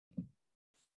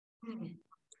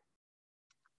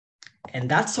And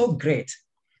that's so great.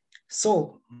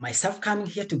 So myself coming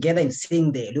here together and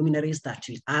seeing the luminaries that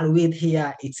we are with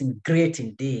here, it's great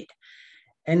indeed.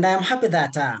 And I'm happy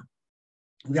that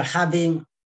we are having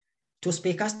two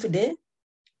speakers today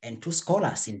and two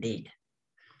scholars indeed.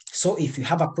 So if you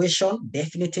have a question,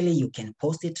 definitely you can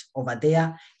post it over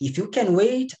there. If you can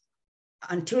wait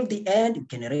until the end, you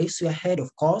can raise your head,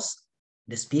 of course,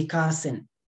 the speakers and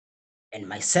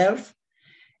myself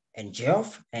and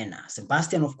Geoff and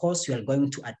Sebastian, of course, we are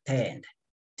going to attend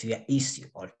to your issue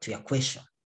or to your question.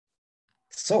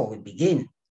 So we begin.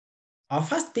 Our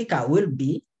first speaker will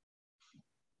be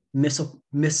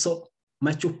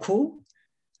Nmesomachukwu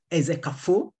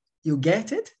Ezeokafor. You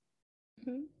get it?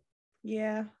 Mm-hmm.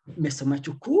 Yeah.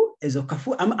 Nmesomachukwu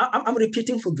Ezeokafor. I'm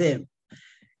repeating for them.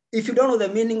 If you don't know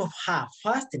the meaning of her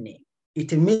first name,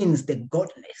 it means the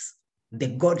goddess,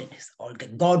 or the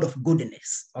God of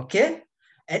goodness. Okay?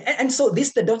 And so this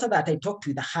is the daughter that I talked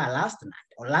with her last night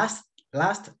or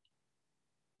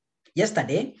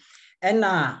yesterday. And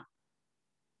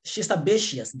she's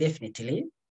ambitious, definitely.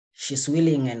 She's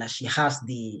willing and she has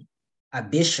the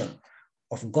ambition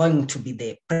of going to be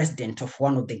the president of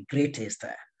one of the greatest,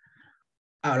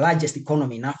 our largest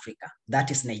economy in Africa,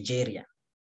 that is Nigeria.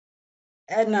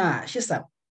 And she's a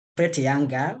pretty young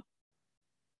girl,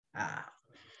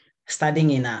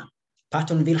 studying in a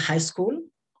Pattonville High School,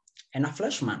 and a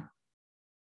freshman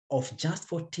of just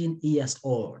 14 years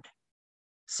old.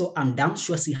 So I'm damn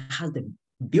sure she has the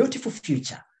beautiful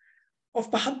future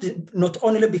of perhaps not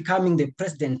only becoming the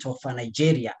president of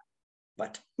Nigeria,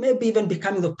 but maybe even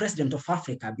becoming the president of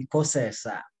Africa, because as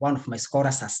one of my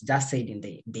scholars has just said in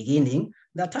the beginning,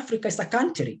 that Africa is a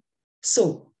country.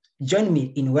 So join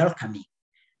me in welcoming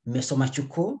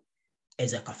Nmesomachukwu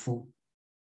Ezeokafor.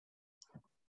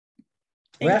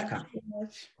 Welcome. Thank you so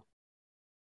much.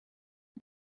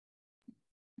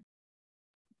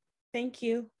 Thank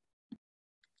you.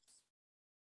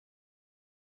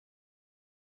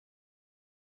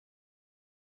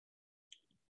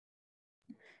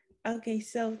 Okay,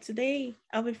 so today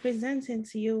I'll be presenting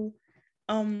to you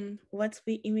what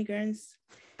we immigrants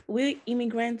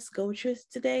go through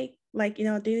today, like in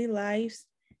our daily lives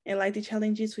and like the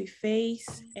challenges we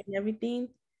face and everything.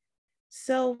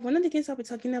 So one of the things I'll be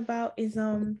talking about is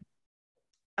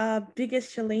our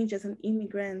biggest challenge as an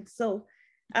immigrant. So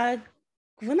uh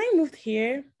when I moved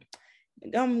here,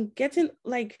 getting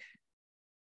like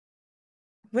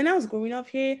when I was growing up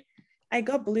here, I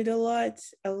got bullied a lot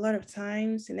of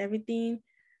times and everything.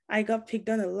 I got picked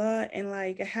on a lot, and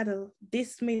like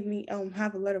this made me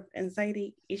have a lot of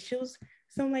anxiety issues,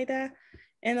 something like that.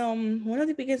 And one of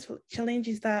the biggest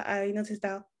challenges that I noticed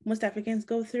that most Africans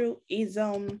go through is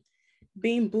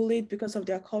being bullied because of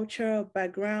their culture,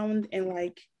 background, and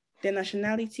like their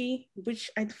nationality,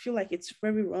 which I feel like it's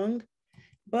very wrong.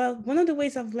 But one of the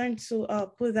ways I've learned to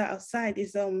put that aside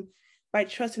is by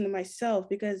trusting in myself,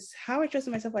 because how I trust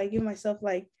in myself, I give myself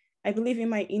like I believe in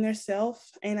my inner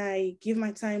self, and I give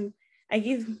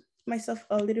myself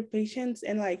a little patience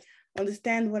and like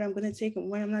understand what I'm gonna take and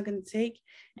what I'm not gonna take.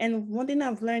 And one thing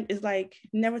I've learned is like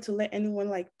never to let anyone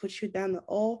like put you down at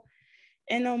all.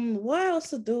 And what I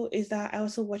also do is that I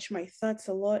also watch my thoughts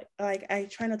a lot. Like I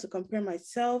try not to compare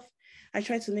myself. I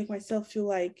try to make myself feel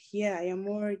like, yeah, I am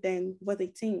more than what they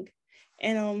think.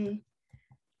 And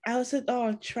I also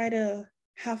try to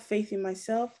have faith in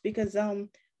myself, because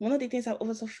one of the things I've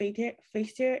also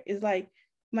faced here is like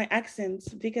my accent,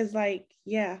 because like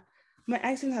yeah, my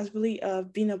accent has really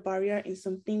been a barrier in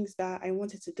some things that I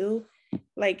wanted to do.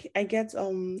 Like I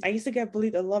used to get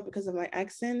bullied a lot because of my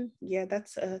accent. Yeah,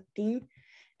 that's a thing.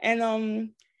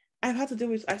 And I've had to deal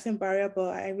with accent barrier,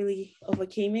 but I really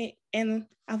overcame it. And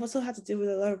I've also had to deal with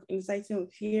a lot of anxiety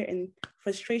and fear and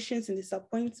frustrations and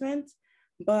disappointment.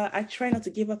 But I try not to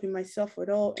give up in myself at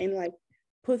all, and like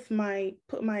put my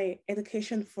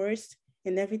education first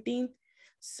and everything.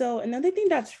 So another thing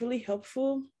that's really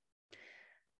helpful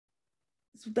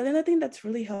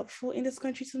in this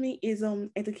country to me is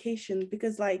education,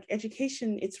 because like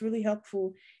education, it's really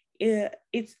helpful. It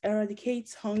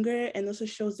eradicates hunger and also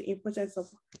shows the importance of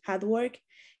hard work.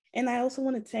 And I also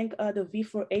want to thank the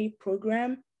V4A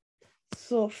program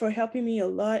so for helping me a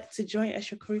lot to join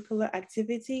extracurricular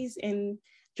activities and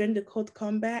join the code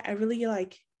combat. I really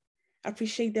like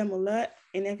appreciate them a lot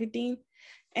and everything.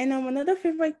 And another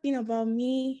favorite thing about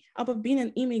me, about being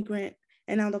an immigrant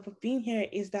and out of being here,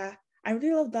 is that I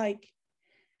really love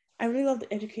the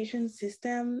education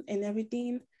system and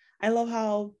everything. I love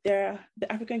how the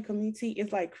African community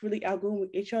is like really outgoing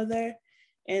with each other.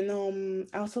 And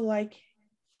I also like,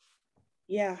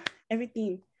 yeah,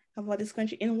 everything. about this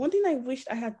country. And one thing I wished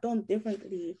I had done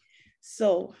differently.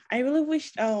 So I really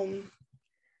wished that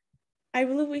I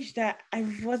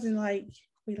wasn't like,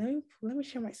 wait, let me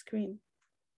share my screen.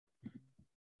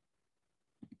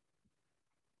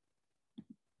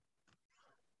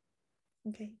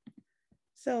 Okay.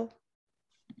 So,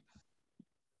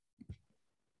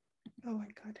 oh my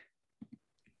God.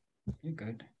 You're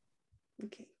good.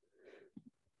 Okay.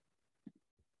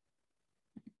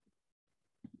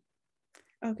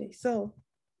 Okay, so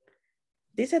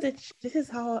this is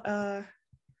how I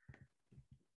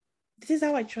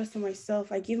trust in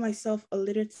myself. I give myself a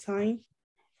little time.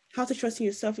 How to trust in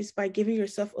yourself is by giving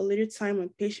yourself a little time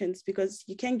and patience, because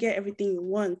you can't get everything you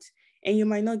want and you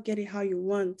might not get it how you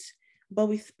want. But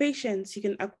with patience, you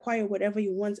can acquire whatever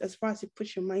you want as far as you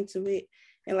put your mind to it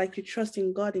and like you trust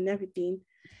in God and everything.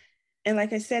 And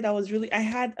like I said, I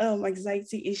had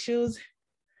anxiety issues.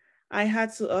 I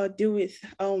had to deal with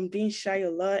being shy a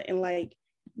lot, and like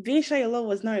being shy a lot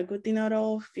was not a good thing at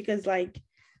all, because like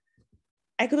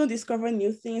I couldn't discover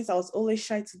new things. I was always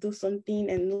shy to do something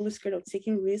and always scared of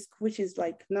taking risk, which is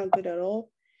like not good at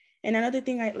all. And another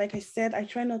thing, like I said, I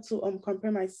try not to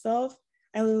compare myself.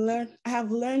 I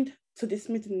have learned to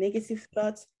dismiss the negative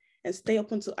thoughts and stay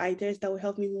open to ideas that will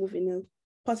help me move in a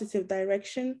positive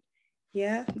direction.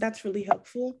 Yeah, that's really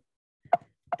helpful.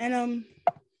 And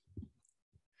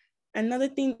another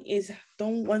thing is,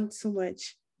 don't want too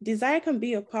much. Desire can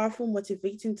be a powerful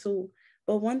motivating tool,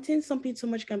 but wanting something too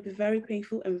much can be very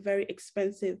painful and very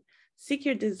expensive. Seek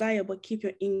your desire, but keep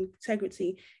your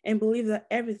integrity and believe that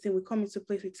everything will come into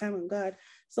place with time and God.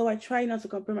 So I try not to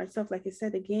compare myself. Like I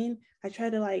said again, I try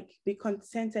to like be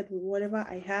contented with whatever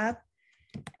I have.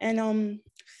 And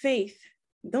faith,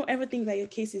 don't ever think that your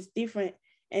case is different,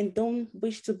 and don't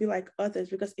wish to be like others,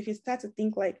 because if you start to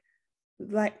think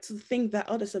to think that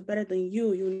others are better than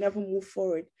you, you'll never move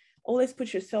forward. Always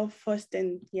put yourself first,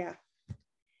 and yeah.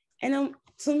 And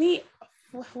to me,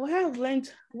 what I have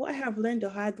learned the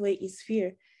hard way is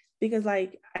fear, because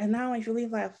like, and now I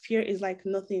believe like fear is like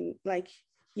nothing. Like,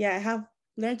 yeah, I have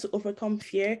learned to overcome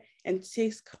fear and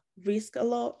take risk a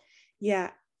lot.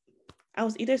 Yeah, I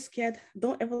was either scared.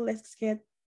 Don't ever let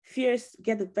fears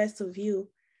get the best of you.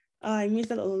 I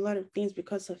missed out on a lot of things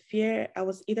because of fear. I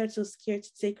was either too scared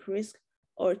to take risk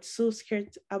or too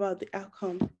scared about the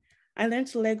outcome. I learned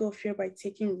to let go of fear by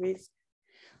taking risks.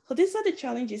 So these are the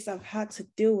challenges I've had to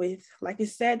deal with. Like I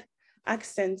said,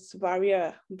 accents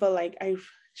barrier, but like I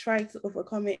try to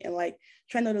overcome it and like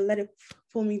try not to let it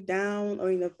pull me down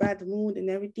or in a bad mood and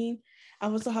everything.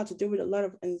 I've also had to deal with a lot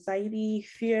of anxiety,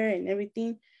 fear, and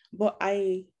everything. But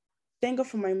I thank God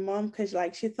for my mom, because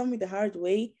like she taught me the hard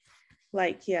way.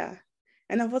 Like, yeah.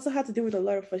 And I've also had to deal with a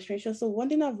lot of frustration. So one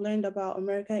thing I've learned about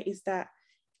America is that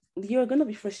you're gonna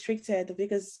be frustrated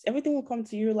because everything will come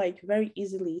to you like very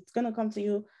easily. It's gonna come to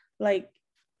you like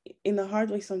in a hard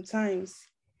way sometimes.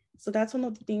 So that's one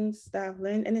of the things that I've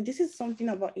learned. And then this is something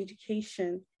about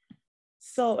education.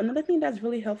 So another thing that's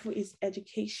really helpful is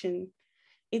education.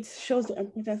 It shows the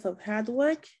importance of hard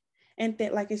work. And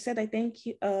like I said, I thank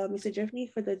you, Mr. Jeffrey,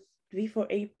 for the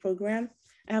V4A program.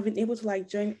 I have been able to like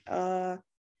join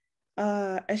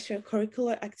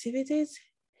extracurricular activities.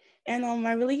 And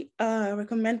I really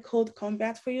recommend Code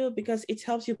Combat for you, because it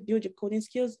helps you build your coding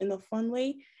skills in a fun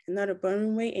way and not a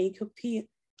boring way. And you can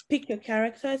pick your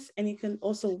characters, and you can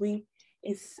also win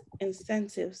its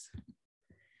incentives.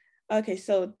 Okay,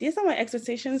 so these are my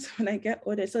expectations when I get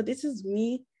older. So this is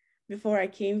me before I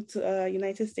came to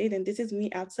United States, and this is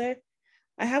me after.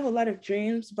 I have a lot of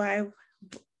dreams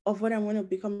of what I want to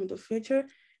become in the future.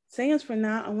 Saying for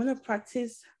now, I want to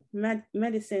practice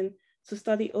medicine, to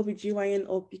study OBGYN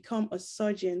or become a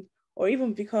surgeon or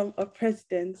even become a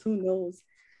president, who knows.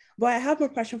 But I have more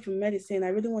passion for medicine. I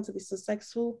really want to be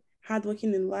successful,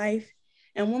 hardworking in life.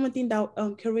 And one more thing that will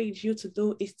encourage you to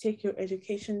do is take your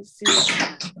education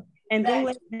seriously. And don't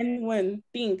let anyone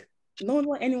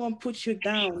put you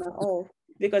down at all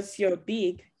because you're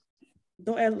big.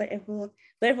 Don't ever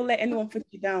let anyone put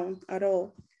you down at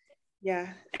all.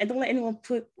 Yeah. And don't let anyone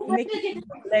make you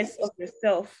less of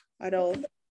yourself at all.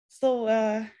 So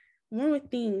one more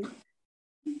thing.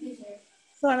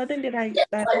 So another thing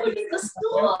that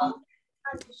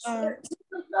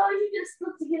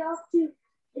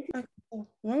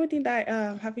one more thing that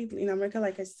I'm happy in America,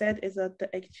 like I said, is the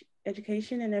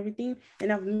education and everything,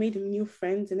 and I've made new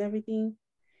friends and everything.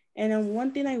 And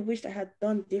one thing I wished I had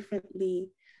done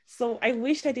differently. So I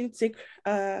wish I didn't take.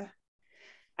 I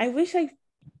wish I.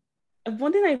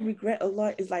 One thing I regret a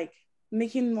lot is like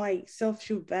making myself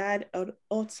feel bad at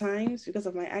all times because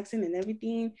of my accent and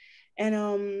everything. And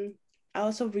I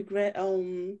also regret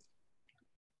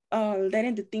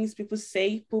letting the things people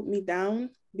say put me down,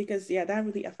 because yeah, that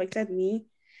really affected me.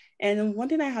 And one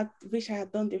thing I wish I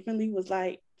had done differently was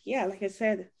like, yeah, like I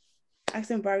said,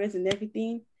 asking barriers and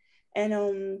everything.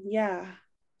 And yeah,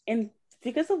 and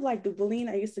because of like the bullying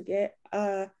I used to get,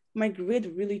 my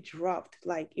grade really dropped.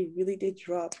 Like it really did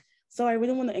drop. So I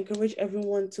really want to encourage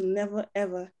everyone to never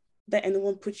ever let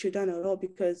anyone put you down at all,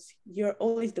 because you're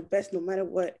always the best no matter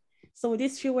what. So with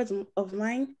these few words of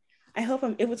mine, I hope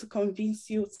I'm able to convince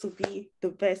you to be the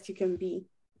best you can be.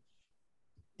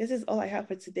 This is all I have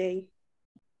for today.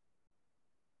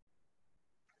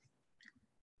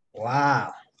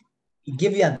 Wow.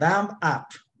 Give you a thumb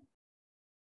up.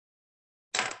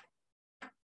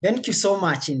 Thank you so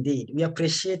much indeed. We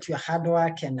appreciate your hard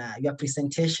work and your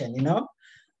presentation, you know.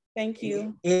 Thank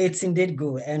you. It's indeed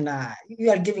good. And you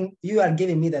are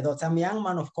giving me the thoughts. I'm a young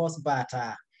man, of course, but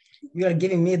you are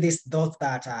giving me this thought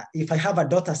that if I have a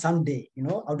daughter someday, you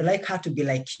know, I would like her to be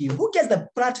like you. Who gets the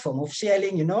platform of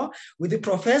sharing, you know, with the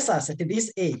professors at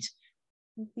this age?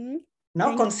 Mm-hmm.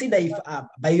 Now consider if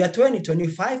by your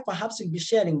 2025, perhaps you'll be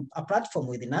sharing a platform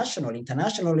with the national,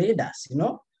 international leaders, you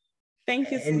know?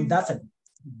 Thank you so and much. that's a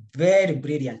very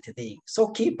brilliant thing. So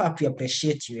keep up, we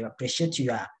appreciate you. We appreciate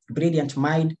your brilliant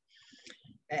mind.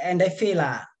 And I feel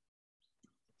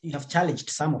you have challenged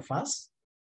some of us.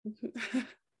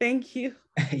 Thank you.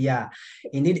 Yeah,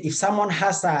 indeed. If someone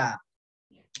has a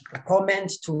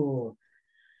comment to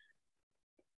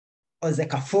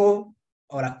Ezeokafor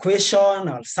or a question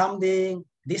or something,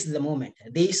 this is the moment.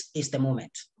 This is the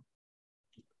moment.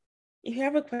 If you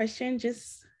have a question,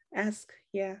 just ask.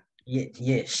 Yeah.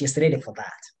 Yeah, she's ready for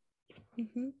that.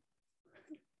 Mm-hmm.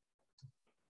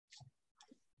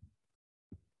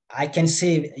 I can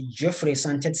see Jeffrey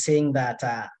Sanchez saying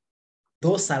that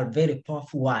those are very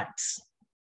powerful words.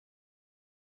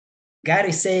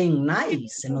 Gary saying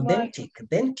nice and authentic.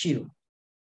 Thank you.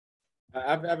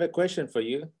 I have a question for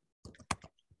you.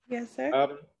 Yes,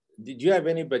 sir. Did you have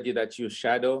anybody that you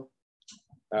shadow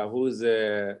who's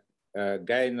a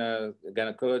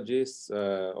gynecologist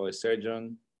or a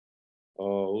surgeon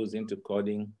or who's into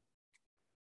coding?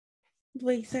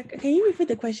 Wait, sir, can you repeat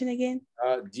the question again?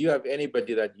 Do you have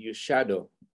anybody that you shadow,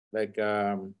 like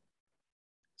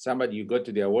somebody you go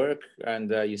to their work and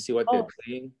you see what they're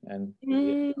doing? And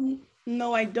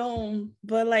no, I don't.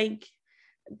 But like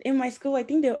in my school, I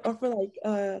think they offer like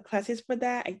classes for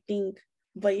that, I think.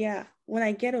 But yeah, when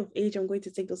I get of age, I'm going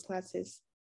to take those classes.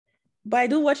 But I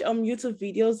do watch YouTube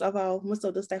videos about most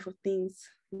of those type of things.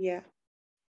 Yeah.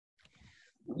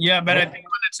 Yeah, but I think I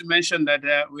wanted to mention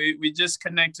that we just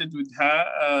connected with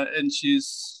her and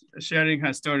she's sharing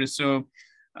her story. So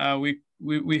we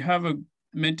have a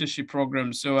mentorship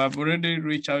program. So I've already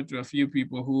reached out to a few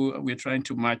people who we're trying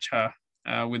to match her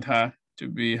with her to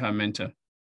be her mentor.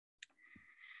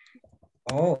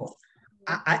 Oh,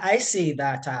 I see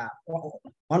that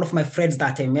one of my friends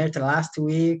that I met last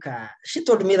week, she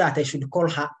told me that I should call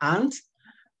her aunt,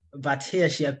 but here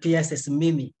she appears as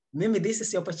Mimi. Mimi, this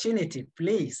is your opportunity.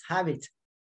 Please have it.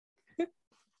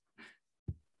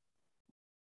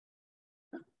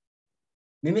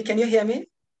 Mimi, can you hear me?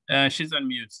 She's on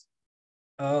mute.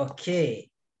 Okay.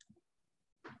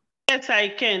 Yes, I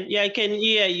can. Yeah, I can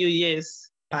hear you, yes.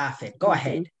 Perfect. Go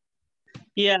ahead.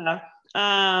 Yeah.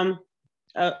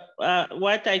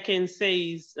 What I can say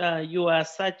is you are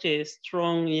such a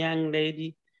strong young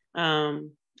lady.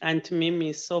 Aunt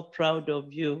Mimi is so proud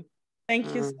of you.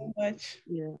 Thank you so much.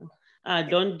 Yeah.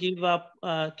 Don't give up.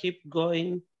 Keep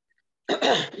going.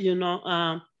 You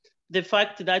know, the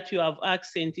fact that you have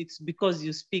accent, it's because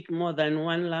you speak more than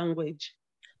one language.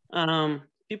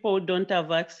 People who don't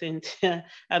have accent,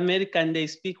 American, they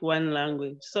speak one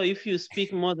language. So if you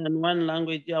speak more than one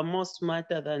language, you're more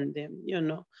smarter than them, you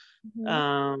know.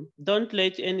 Mm-hmm. Don't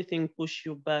let anything push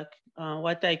you back.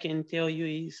 What I can tell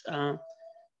you is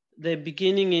the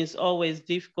beginning is always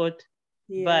difficult,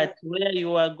 but where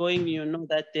you are going, you know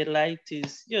that the light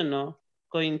is, you know,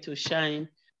 going to shine.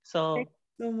 So, thank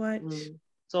you so much.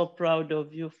 So proud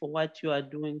of you for what you are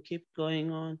doing. Keep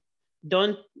going on.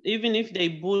 Don't, even if they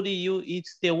bully you,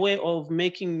 it's the way of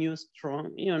making you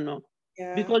strong, you know.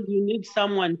 Yeah. Because you need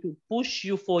someone to push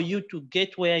you for you to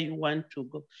get where you want to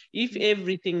go. If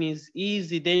everything is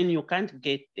easy, then you can't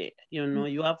get there. You know,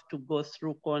 you have to go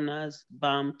through corners,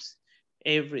 bumps,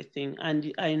 everything.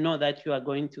 And I know that you are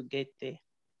going to get there.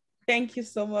 Thank you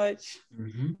so much.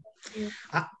 Mm-hmm.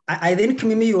 I think,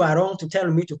 Mimi, you are wrong to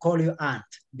tell me to call you aunt,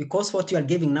 because what you are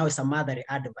giving now is a motherly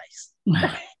advice.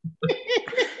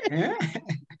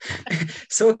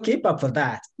 So keep up with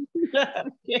that.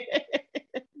 Okay.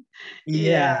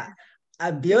 Yeah.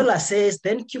 Abiola says,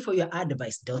 thank you for your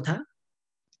advice, daughter.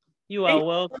 You are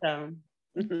welcome.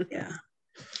 Yeah.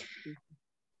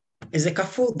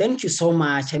 Ezeokafor, thank you so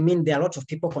much. I mean, there are a lot of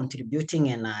people contributing,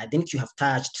 and I think you have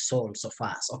touched souls of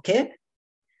us, okay?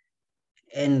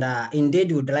 And indeed,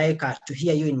 we would like to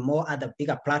hear you in more other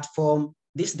bigger platform.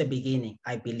 This is the beginning,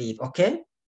 I believe, okay?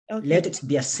 Okay. Let it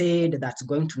be a seed that's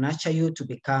going to nurture you to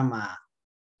become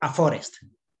a forest.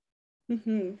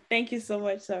 Thank you so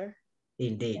much, sir.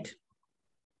 Indeed.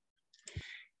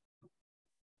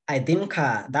 I think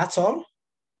that's all.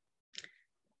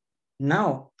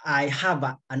 Now I have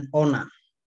an honor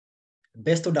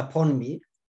bestowed upon me,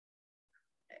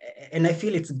 and I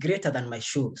feel it's greater than my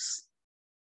shoes.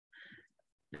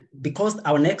 Because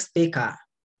our next speaker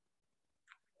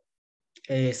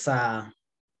is,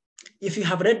 if you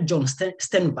have read John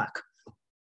Steinbeck,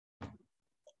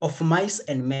 Of Mice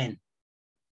and Men,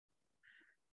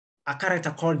 a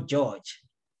character called George,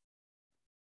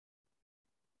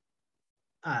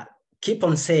 keep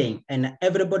on saying, and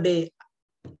everybody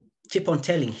keep on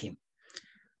telling him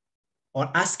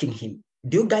or asking him,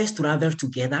 do you guys travel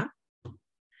together?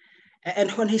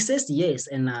 And when he says yes,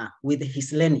 and with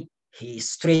his Lenny, his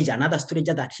stranger, another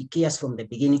stranger that he cares from the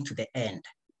beginning to the end.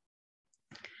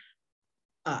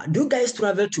 Do you guys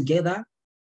travel together?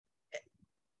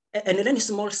 And Lenny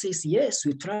Small says, yes,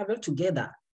 we travel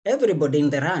together. Everybody in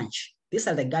the ranch, these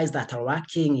are the guys that are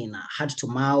working in hand to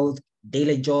mouth,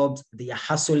 daily jobs, they are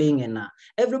hustling, and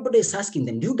everybody is asking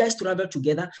them, do you guys travel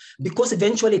together? Because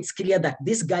eventually it's clear that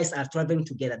these guys are traveling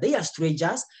together. They are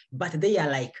strangers, but they are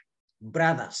like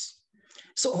brothers.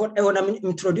 So when I'm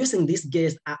introducing this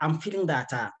guest, I'm feeling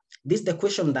that this is the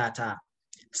question that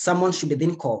someone should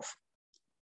think of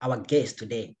our guest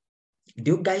today.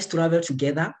 Do you guys travel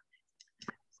together?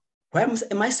 Why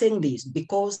am I saying this?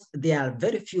 Because there are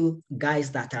very few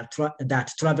guys that are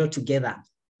that travel together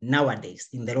nowadays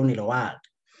in the lonely world.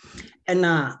 And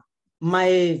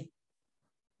my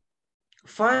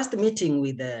first meeting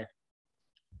with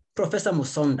Professor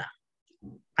Musonda,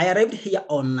 I arrived here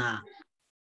on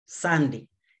Sunday.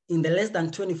 In the less than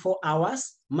 24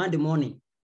 hours, Monday morning,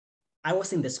 I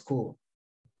was in the school.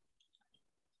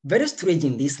 Very strange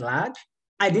in this lad.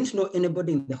 I didn't know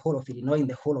anybody in the whole of Illinois, in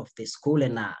the whole of the school.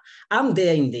 And I'm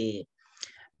there in the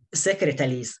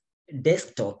secretary's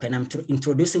desktop, and I'm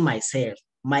introducing myself,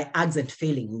 my accent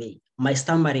failing me, my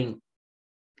stammering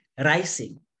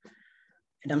rising.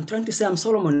 And I'm trying to say, I'm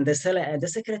Solomon, the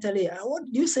secretary,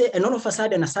 what do you say? And all of a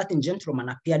sudden, a certain gentleman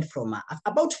appeared from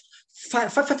about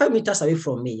 5 meters away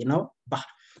from me, but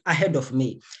ahead of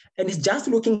me. And he's just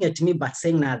looking at me, but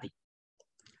saying nothing.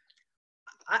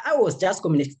 I was just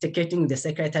communicating with the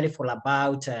secretary for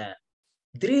about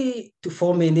 3 to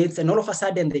 4 minutes. And all of a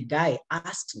sudden, the guy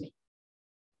asked me,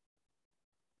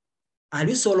 are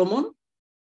you Solomon?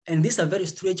 And this is a very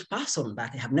strange person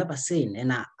that I have never seen.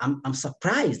 And I'm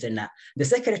surprised. And the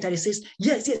secretary says,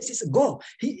 yes, go.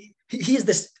 He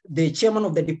is the chairman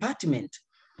of the department.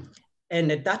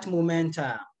 And at that moment,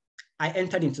 I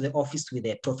entered into the office with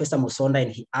Professor Musonda,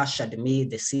 and he ushered me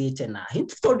the seat. And he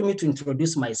told me to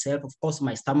introduce myself, of course,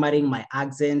 my stammering, my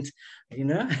accent,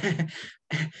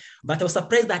 But I was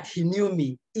surprised that he knew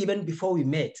me even before we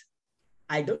met.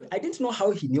 I didn't know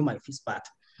how he knew my face, but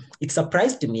it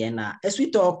surprised me. And as we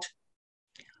talked,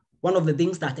 one of the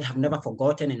things that I have never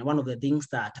forgotten, and one of the things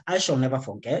that I shall never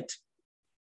forget,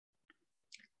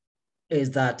 is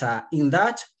that in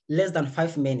that less than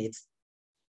 5 minutes,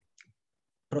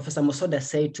 Professor Musonda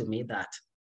said to me that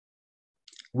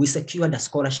we secured a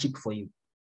scholarship for you.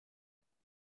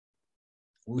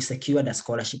 We secured a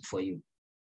scholarship for you.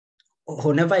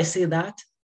 Whenever I say that,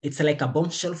 it's like a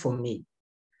bombshell for me,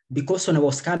 because when I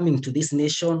was coming to this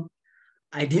nation,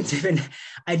 I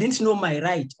didn't know my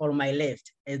right or my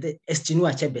left, as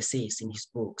Chinua Achebe says in his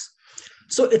books.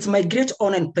 So it's my great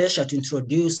honor and pleasure to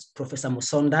introduce Professor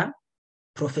Musonda.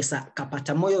 Professor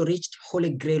Kapatamoyo reached Holy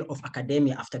Grail of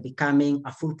academia after becoming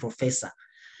a full professor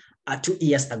 2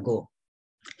 years ago.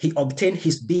 He obtained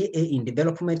his BA in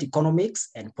Development Economics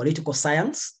and Political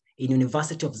Science in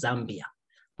University of Zambia,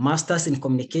 Master's in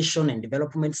Communication and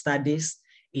Development Studies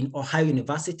in Ohio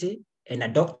University, and a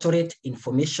doctorate in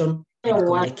Information and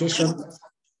Communication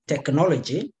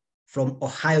Technology from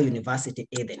Ohio University,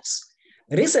 Athens.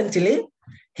 Recently,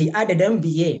 he added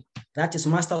MBA, that is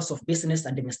Masters of Business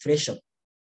Administration,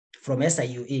 from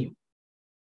SIUE.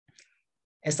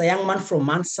 As a young man from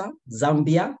Mansa,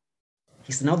 Zambia,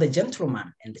 he's now the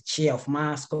gentleman and the chair of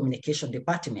Mass Communication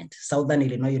Department, Southern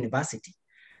Illinois University.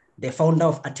 The founder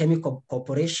of Atemi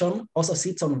Corporation, also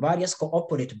sits on various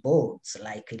corporate boards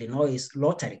like Illinois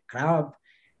Lottery Club,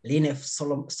 Linef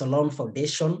Salon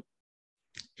Foundation.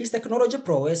 His technology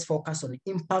prowess focuses on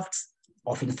impacts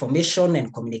of information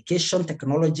and communication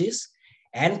technologies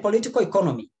And political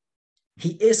economy.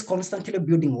 He is constantly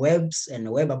building webs and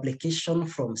web application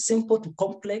from simple to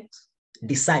complex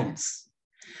designs.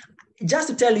 Just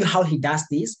to tell you how he does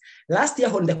this, last year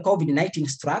when the COVID-19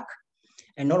 struck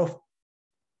and all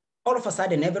of a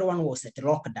sudden everyone was at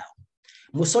lockdown,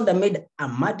 Musonda made a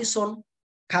Madison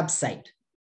curbside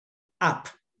app.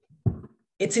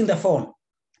 It's in the phone.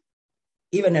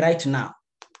 Even right now,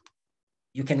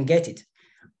 you can get it.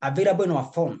 Available in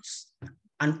our phones.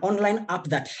 An online app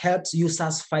that helps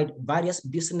users find various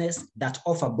businesses that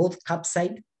offer both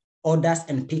curbside orders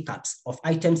and pickups of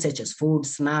items such as food,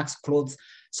 snacks, clothes.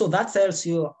 So that tells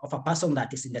you of a person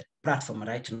that is in the platform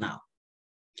right now.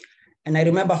 And I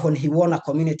remember when he won a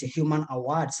Community Human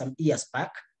Award some years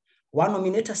back, one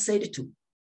nominator said to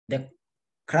the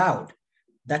crowd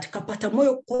that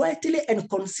Kapatamoyo quietly and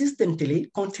consistently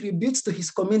contributes to his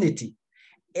community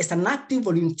as an active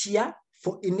volunteer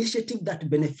for initiative that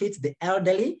benefits the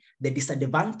elderly, the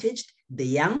disadvantaged, the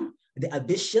young, the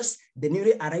ambitious, the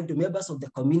newly arrived members of the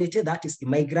community, that is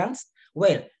immigrants.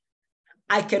 Well,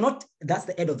 I cannot, that's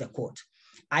the end of the quote.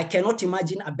 I cannot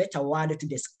imagine a better word to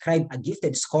describe a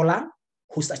gifted scholar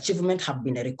whose achievements have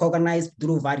been recognized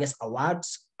through various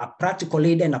awards, a practical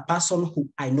leader and a person who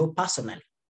I know personally.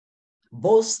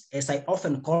 Boss, as I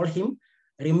often call him,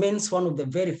 remains one of the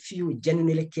very few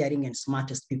genuinely caring and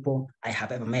smartest people I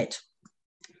have ever met.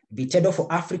 Vitedo for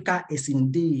Africa is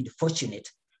indeed fortunate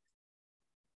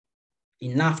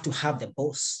enough to have the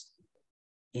boss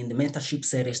in the mentorship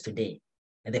series today.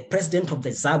 And the president of the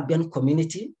Zambian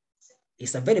community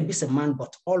is a very busy man,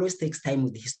 but always takes time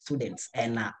with his students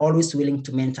and are always willing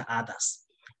to mentor others,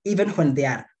 even when they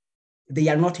are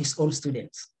not his own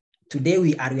students. Today,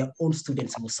 we are your own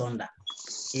students, Musonda.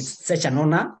 It's such an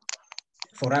honor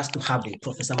for us to have you,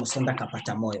 Professor Musonda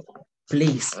Kapatamoyo.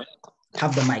 Please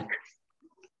have the mic.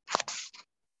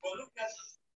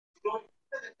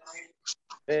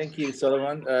 Thank you,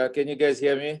 Solomon. Can you guys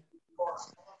hear me?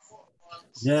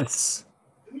 Yes.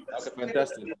 Okay,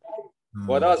 fantastic.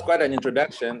 Well, that was quite an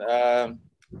introduction. I'm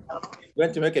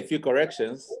going to make a few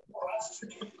corrections.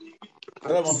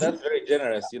 Solomon, that's very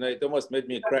generous. You know, it almost made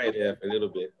me cry there a little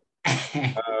bit.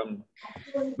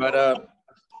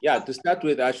 Yeah, to start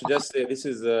with, I should just say this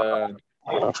is the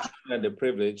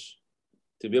privilege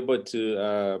to be able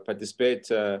to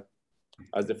participate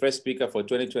as the first speaker for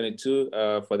 2022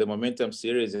 for the Momentum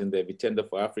series in the Vitendo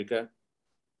for Africa,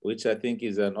 which I think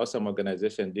is an awesome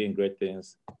organization doing great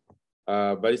things.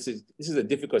 But this is a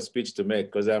difficult speech to make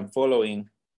because I'm following,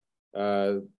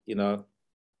 you know,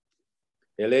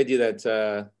 a lady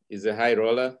that is a high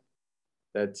roller,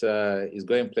 that is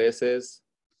going places,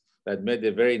 that made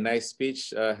a very nice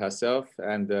speech herself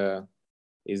and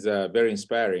is very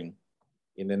inspiring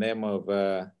in the name of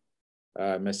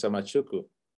Nmesomachukwu.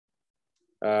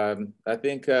 I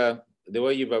think the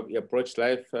way you've approached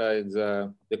life is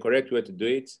the correct way to do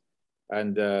it.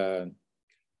 And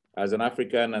as an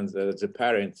African and as a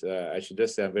parent, I should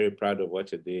just say I'm very proud of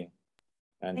what you're doing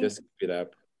and just keep it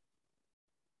up.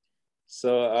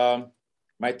 So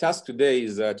my task today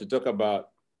is to talk about,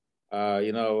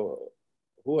 you know,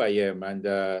 who I am and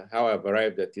how I've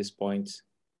arrived at this point.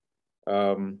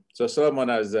 So Solomon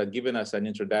has given us an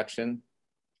introduction.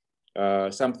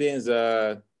 Some things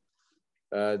are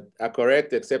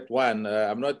correct, except one.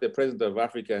 I'm not the president of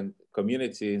African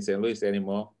community in St. Louis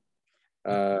anymore.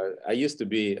 I used to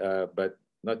be, but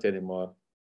not anymore.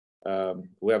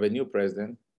 We have a new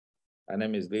president. Her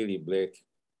name is Lily Blake.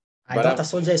 I thought a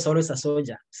soldier is always a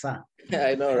soldier, sir.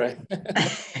 I know, right?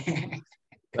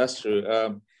 That's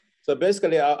true. So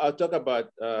basically, I'll talk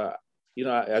about, you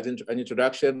know, as an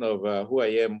introduction of who I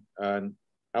am and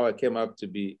how I came up to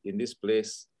be in this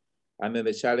place, and then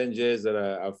the challenges that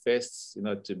I've faced, you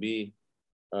know, to be,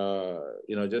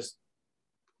 you know, just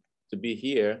to be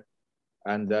here,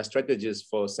 and strategies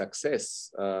for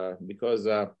success, because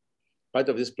part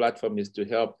of this platform is to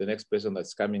help the next person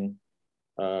that's coming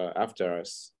after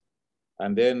us.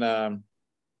 And then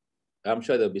I'm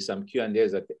sure there'll be some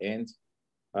Q&As at the end,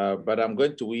 but I'm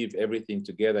going to weave everything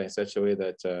together in such a way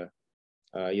that,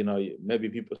 you know,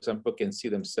 maybe some people can see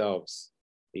themselves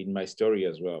in my story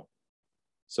as well.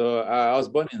 So I was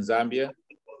born in Zambia,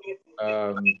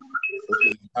 which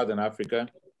is in Southern Africa.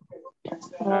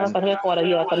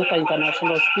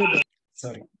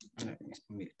 Sorry,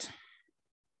 mute.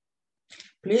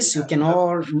 Please, you can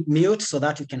all mute so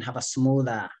that we can have a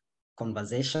smoother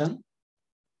conversation.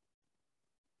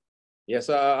 Yes,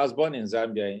 I was born in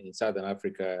Zambia in Southern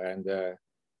Africa, and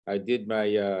I did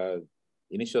my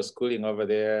initial schooling over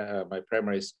there, my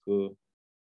primary school,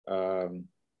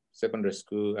 secondary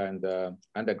school, and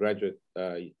undergraduate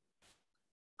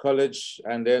college.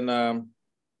 And then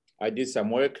I did some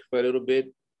work for a little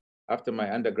bit after my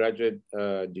undergraduate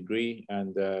degree.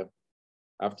 And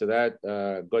after that,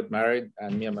 got married,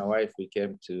 and me and my wife, we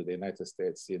came to the United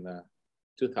States in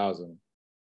 2000.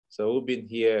 So we've been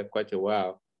here quite a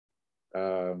while.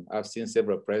 I've seen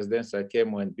several presidents. I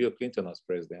came when Bill Clinton was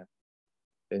president.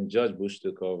 Then George Bush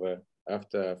took over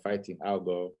after fighting Al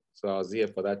Gore. So I was here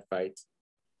for that fight.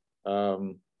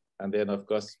 And then, of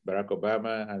course, Barack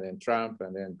Obama, and then Trump,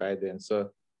 and then Biden.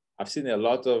 So I've seen a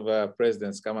lot of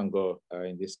presidents come and go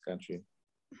in this country.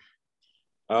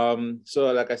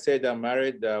 So like I said, I'm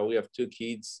married. We have 2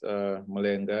 kids.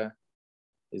 Mulenga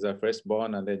is our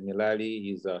firstborn, and then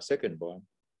Milali is our secondborn.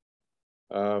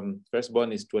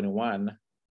 Firstborn is 21.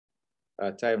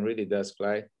 Time really does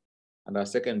fly. And our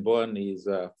secondborn is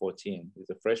 14. He's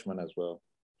a freshman as well.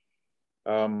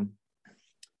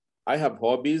 I have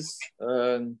hobbies,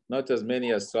 not as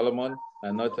many as Solomon,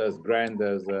 and not as grand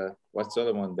as what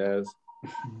Solomon does.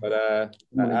 But I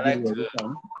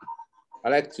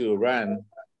like to run.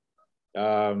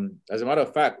 As a matter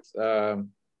of fact,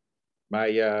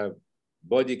 my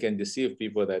body can deceive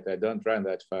people that I don't run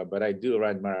that far, but I do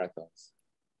run marathons.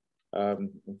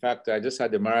 In fact, I just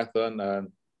had a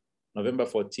marathon November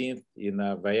 14th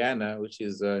in Vienna, which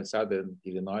is southern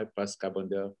Illinois, past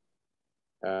Carbondale.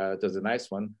 It was a nice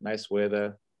one, nice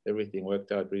weather. Everything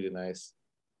worked out really nice.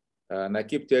 And I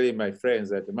keep telling my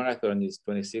friends that the marathon is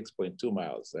 26.2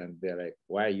 miles. And they're like,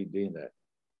 why are you doing that?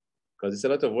 Because it's a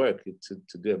lot of work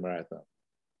to do a marathon.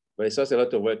 But it's also a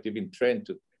lot of work to even train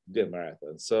to do a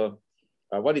marathon. So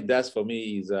what it does for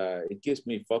me is it keeps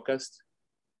me focused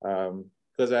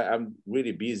because I'm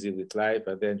really busy with life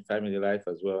and then family life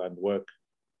as well, and work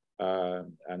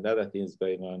and other things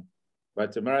going on.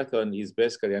 But a marathon is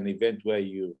basically an event where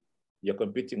you're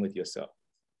competing with yourself.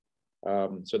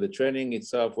 So the training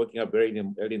itself, waking up early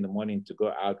in the morning to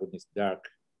go out when it's dark,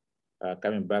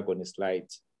 coming back when it's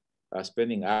light,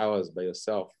 spending hours by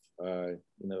yourself, on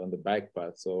the bike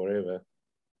paths or wherever,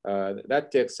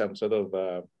 that takes some sort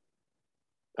of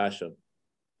passion.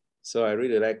 So I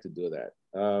really like to do that.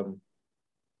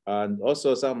 And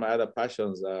also some of my other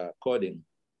passions are coding.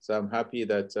 So I'm happy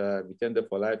that Bitendo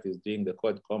for Life is doing the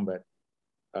Code Combat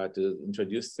to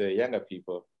introduce younger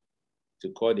people to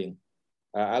coding.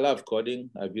 I love coding.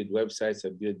 I build websites, I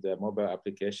build mobile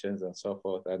applications and so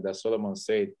forth. And as Solomon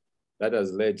said, that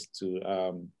has led to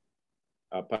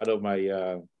part of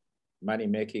my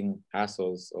money-making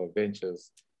hassles or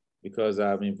ventures, because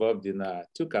I'm involved in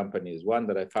 2 companies. One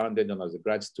that I founded when I was a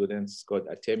grad student, it's called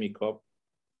Atemi Corp.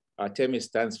 Atemi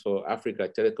stands for Africa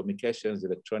Telecommunications,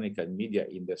 Electronic and Media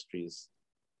Industries.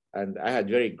 And I had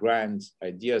very grand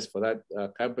ideas for that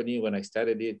company when I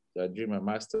started it during my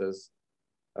master's.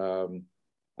 And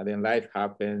then life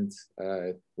happened.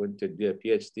 I went to do a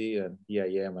PhD, and here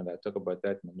I am, and I'll talk about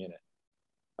that in a minute.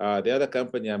 The other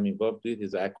company I'm involved with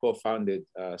is I co-founded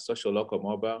Social Local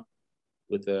Mobile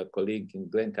with a colleague in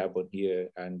Glen Carbon here,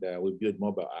 and we build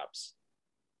mobile apps.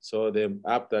 So the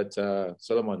app that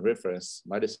Solomon referenced,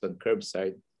 Madison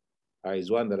Curbside, is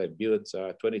one that I built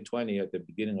 2020 at the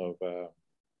beginning of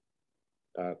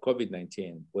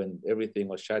COVID-19, when everything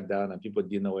was shut down and people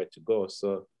didn't know where to go.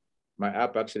 So my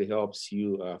app actually helps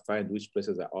you find which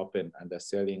places are open and are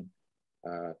selling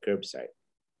curbside.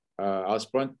 I was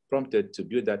prompted to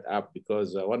build that app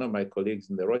because one of my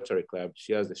colleagues in the Rotary Club,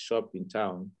 she has a shop in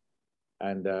town,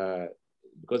 and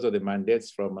because of the mandates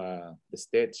from the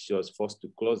state, she was forced to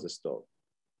close the store.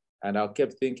 And I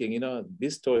kept thinking,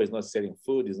 this store is not selling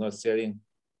food, it's not selling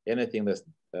anything that's,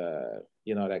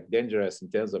 like dangerous in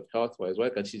terms of health-wise. Why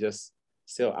can't she just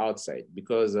sell outside?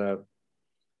 Because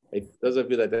if those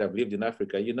of you that have lived in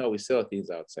Africa, we sell things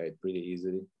outside pretty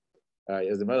easily.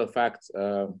 As a matter of fact,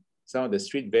 some of the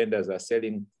street vendors are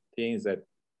selling things that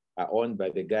are owned by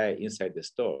the guy inside the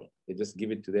store. They just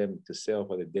give it to them to sell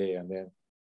for the day, and then,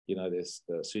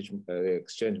 they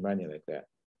exchange money like that.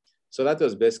 So that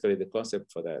was basically the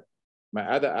concept for that. My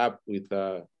other app with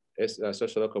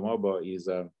Social Local Mobile is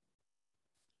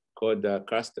called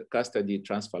Custody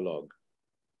Transfer Log.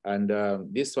 And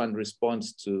this one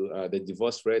responds to the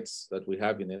divorce rates that we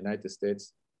have in the United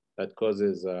States that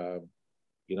causes,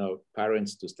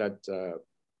 parents to start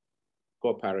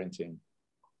co-parenting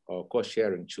or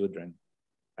co-sharing children.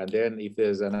 And then if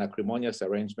there's an acrimonious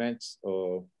arrangement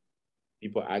or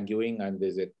people arguing and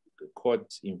there's a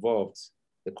court involved,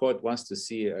 the court wants to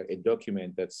see a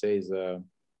document that says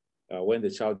when the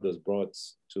child was brought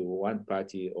to one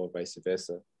party or vice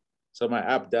versa. So my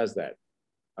app does that.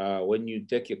 When you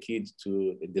take your kids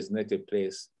to a designated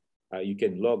place, you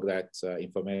can log that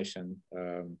information.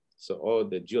 So all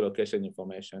the geolocation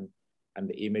information and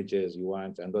the images you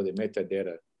want and all the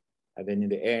metadata, And then in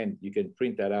the end, you can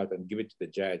print that out and give it to the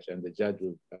judge, and the judge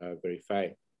will verify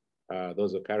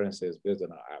those occurrences based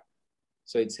on our app.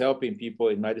 So it's helping people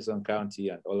in Madison County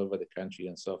and all over the country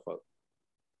and so forth.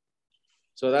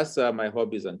 So that's my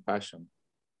hobbies and passion.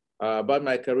 About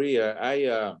my career,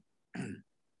 I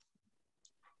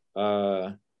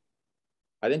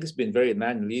think it's been very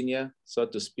non-linear, so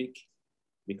to speak,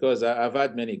 because I've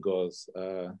had many goals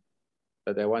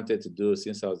that I wanted to do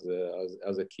since I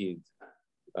was a kid.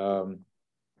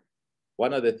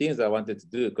 One of the things I wanted to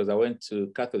do, because I went to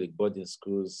Catholic boarding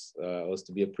schools, was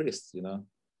to be a priest, you know.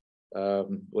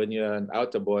 When you're an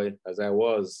altar boy, as I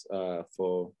was I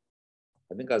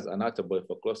think I was an altar boy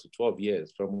for close to 12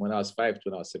 years, from when I was 5 to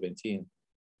when I was 17.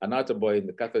 An altar boy in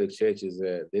the Catholic Church is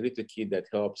the little kid that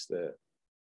helps the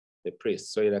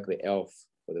priest. So you're like the elf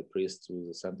for the priest, who's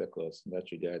the Santa Claus in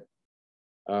that regard.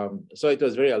 So it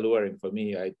was very alluring for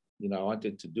me. I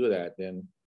wanted to do that. Then,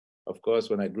 of course,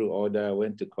 when I grew older, I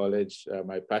went to college,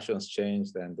 my passions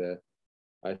changed, and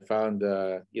I found,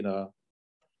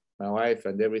 my wife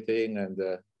and everything, and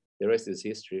the rest is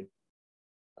history.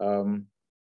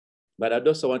 But I'd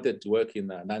also wanted to work in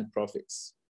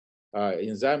nonprofits.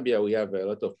 In Zambia, we have a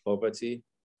lot of poverty,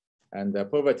 and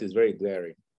poverty is very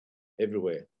glaring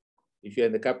everywhere. If you're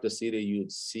in the capital city,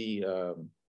 you'd see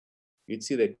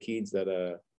the kids that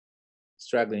are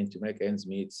struggling to make ends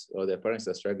meet, or their parents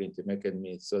are struggling to make ends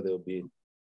meet, so there'll be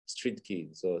street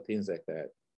kids or things like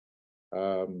that.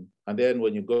 And then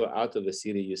when you go out of the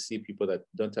city, you see people that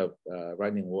don't have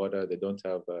running water, they don't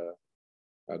have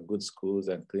good schools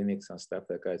and clinics and stuff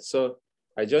like that. So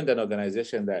I joined an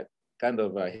organization that kind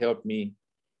of helped me,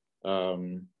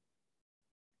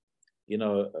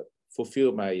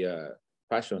 fulfill my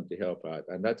passion to help out.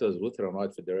 And that was Lutheran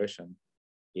World Federation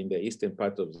in the eastern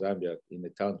part of Zambia, in the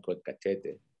town called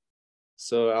Katete.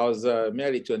 So I was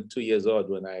merely 22 years old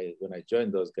when I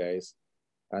joined those guys,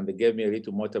 and they gave me a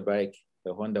little motorbike,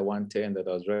 the Honda 110 that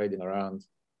I was riding around,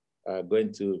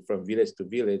 going from village to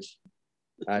village.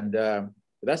 And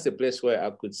that's the place where I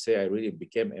could say I really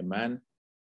became a man,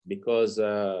 because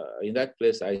in that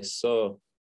place I saw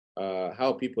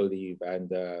how people live,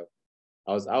 and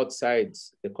I was outside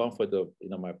the comfort of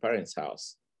my parents'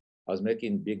 house. I was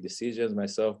making big decisions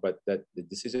myself, but that the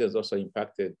decisions also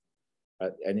impacted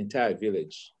an entire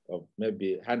village of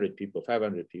maybe 100 people,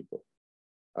 500 people.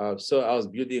 So I was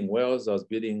building wells, I was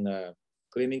building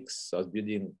clinics, I was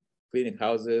building clinic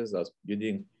houses, I was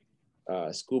building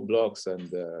school blocks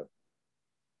and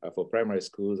for primary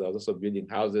schools. I was also building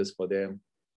houses for them,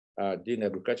 doing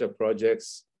agriculture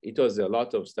projects. It was a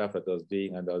lot of stuff that I was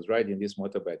doing, and I was riding this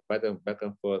motorbike back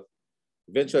and forth.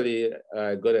 Eventually,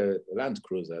 I got a Land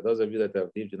Cruiser. Those of you that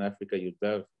have lived in Africa, you'd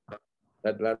have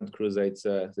that Land Cruiser. It's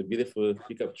a beautiful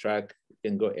pickup truck. You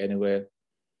can go anywhere.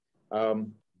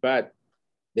 But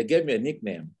they gave me a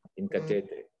nickname in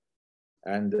Katete,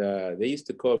 and they used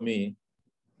to call me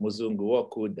Muzungu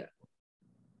Wokuda.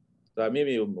 So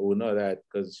Mimi will know that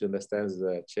because she understands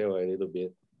Chewa a little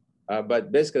bit.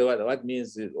 But basically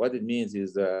what it means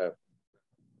is a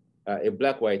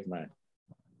black-white man.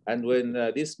 And when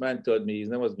this man told me, his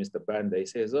name was Mr. Banda, he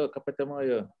says, "Oh,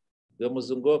 Kapatamoyo, you're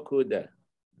Muzungu Wokuda."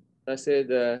 I said,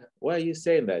 "Why are you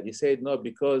saying that?" He said, "No,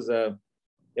 because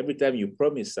every time you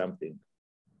promise something,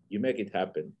 you make it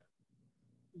happen."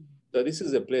 So this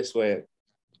is a place where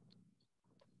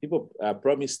people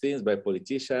promise things by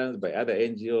politicians, by other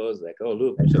NGOs, like, "Oh,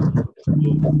 look,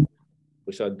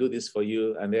 we shall do this for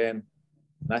you," and then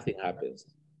nothing happens.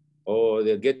 Or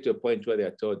they'll get to a point where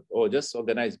they're told, "Oh, just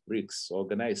organize bricks,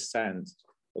 organize sand,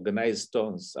 organize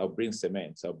stones, I'll bring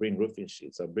cement, I'll bring roofing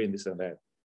sheets, I'll bring this and that,"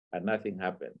 and nothing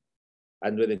happened.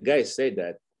 And when the guy said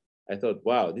that, I thought,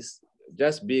 wow, this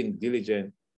just being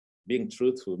diligent, being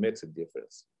truthful makes a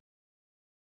difference.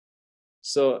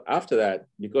 So after that,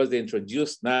 because they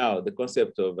introduced now the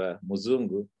concept of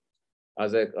Muzungu, I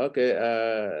was like, okay,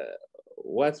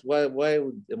 why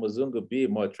would a Muzungu be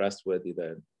more trustworthy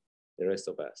than the rest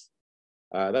of us?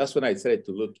 That's when I decided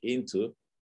to look into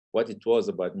what it was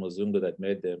about Muzungu that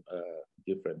made them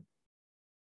different.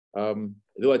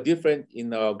 They were different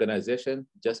in our organization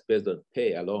just based on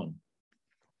pay alone.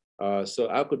 So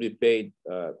I could be paid,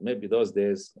 maybe those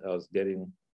days I was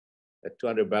getting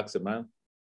 $200 a month,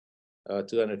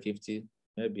 250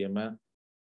 maybe a month.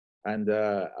 And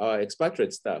our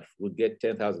expatriate staff would get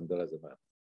 $10,000 a month.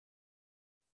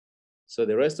 So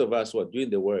the rest of us who are doing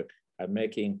the work are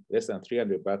making less than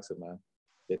 $300 a month.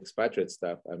 The expatriate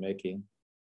staff are making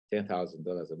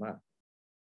 $10,000 a month.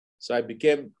 So I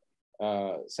became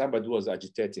somebody who was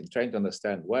agitating, trying to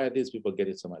understand why are these people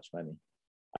getting so much money?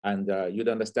 And you'd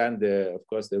understand, of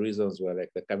course, the reasons were like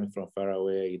they're coming from far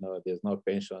away, there's no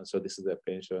pension, so this is their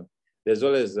pension. there's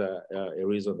always a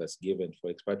reason that's given for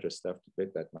expatriate staff to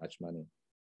make that much money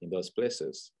in those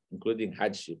places, including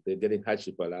hardship. They're getting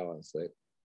hardship allowance, right?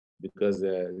 Because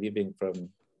they're living from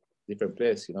different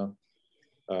place,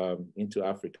 into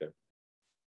Africa.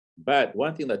 But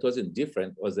one thing that wasn't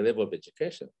different was the level of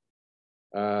education.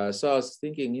 So I was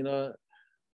thinking,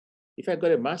 if I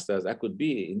got a master's, I could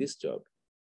be in this job.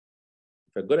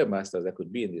 If I got a master's, I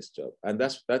could be in this job. And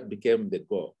that became the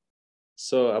goal.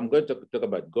 So I'm going to talk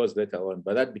about goals later on,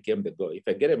 but that became the goal. If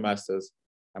I get a master's,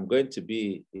 I'm going to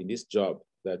be in this job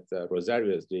that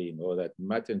Rosario is doing or that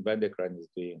Martin van der Kraan is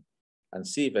doing, and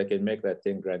see if I can make that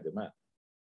 10 grand a month,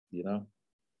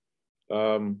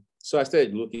 So I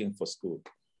started looking for school.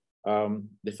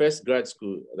 The first grad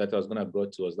school that I was going to go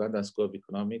to was London School of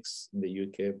Economics in the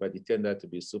UK, but it turned out to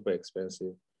be super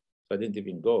expensive, so I didn't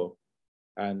even go.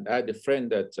 And I had a friend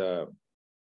that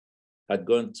had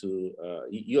gone to,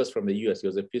 he was from the US, he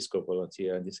was a Peace Corps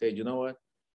volunteer, and he said, you know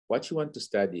what you want to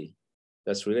study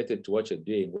that's related to what you're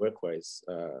doing work-wise,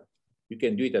 you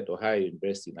can do it at Ohio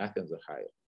University in Athens, Ohio.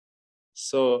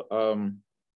 So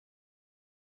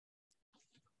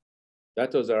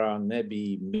that was around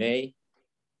maybe May.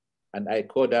 And I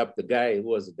called up the guy who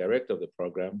was the director of the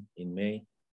program in May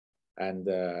and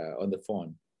on the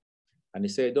phone. And he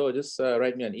said, oh, just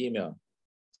write me an email.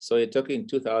 So you're talking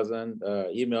 2,000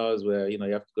 emails where, you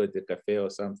have to go to the cafe or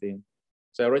something.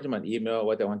 So I wrote him an email,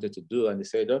 what I wanted to do. And he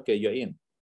said, okay, you're in.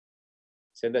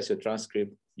 Send us your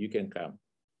transcript, you can come.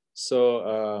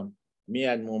 So me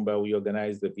and Mumba, we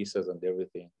organized the visas and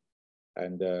everything.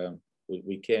 And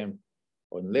we came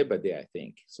on Labor Day, I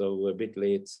think. So we were a bit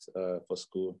late for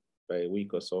school by a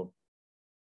week or so.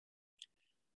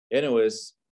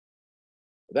 Anyways,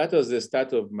 that was the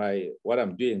start of what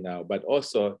I'm doing now, but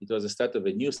also it was the start of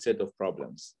a new set of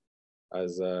problems,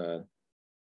 as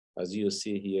you'll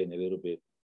see here in a little bit.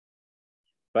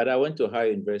 But I went to Ohio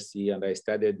University and I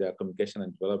studied the communication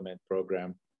and development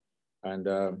program. And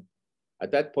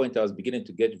at that point, I was beginning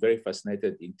to get very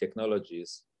fascinated in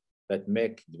technologies that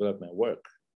make development work.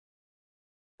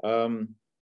 A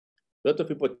lot of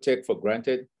people take for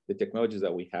granted the technologies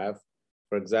that we have.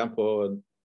 For example,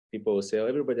 people will say, oh,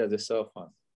 everybody has a cell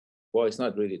phone. Well, it's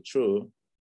not really true,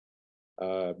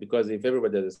 because if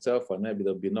everybody has a cell phone, maybe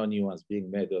there'll be no new ones being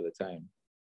made all the time.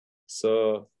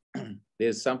 So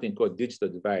there's something called digital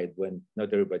divide when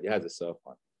not everybody has a cell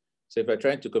phone. So if I'm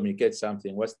trying to communicate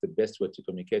something, what's the best way to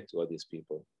communicate to all these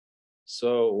people?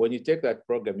 So when you take that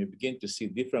program, you begin to see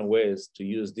different ways to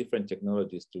use different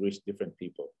technologies to reach different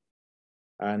people.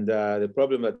 And the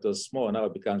problem that was small now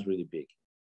becomes really big.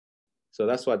 So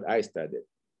that's what I studied.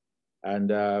 And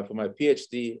for my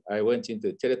PhD, I went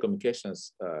into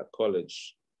telecommunications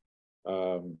college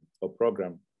or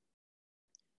program.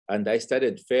 And I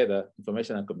studied further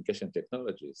information and communication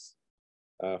technologies,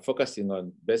 focusing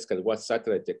on basically what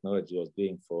satellite technology was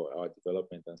doing for our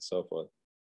development and so forth.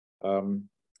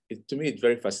 To me, it's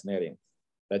very fascinating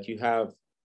that you have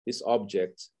this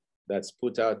object that's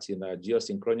put out in a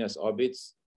geosynchronous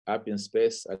orbits up in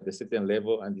space at a certain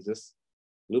level, and it just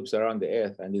loops around the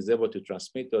Earth and is able to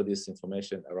transmit all this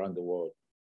information around the world.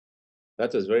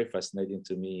 That was very fascinating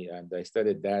to me, and I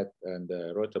studied that and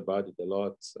wrote about it a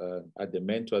lot. I had the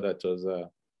mentor that was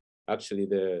actually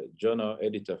the journal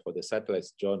editor for the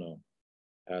Satellites Journal.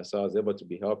 So I was able to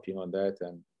be helping on that,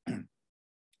 and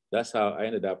that's how I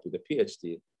ended up with a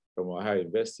PhD from Ohio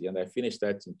University, and I finished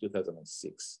that in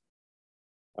 2006.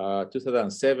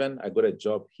 2007, I got a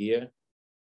job here,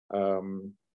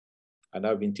 and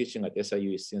I've been teaching at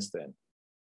SIU since then.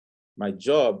 My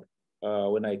job,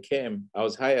 when I came, I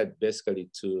was hired basically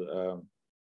to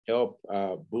help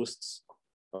boost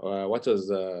what was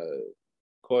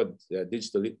called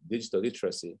digital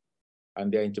literacy.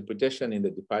 And their interpretation in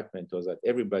the department was that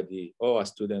everybody, all our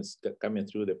students coming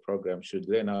through the program should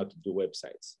learn how to do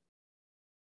websites.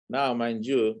 Now, mind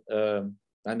you, and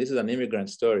this is an immigrant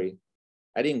story,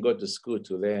 I didn't go to school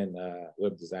to learn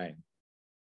web design.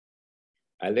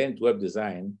 I learned web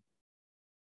design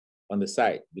on the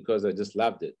side because I just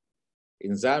loved it.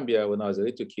 In Zambia, when I was a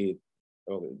little kid,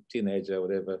 or teenager,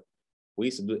 whatever, we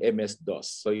used to do MS-DOS.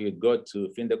 So you'd go to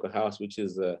Findeko House, which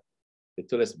is the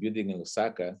tallest building in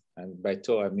Lusaka. And by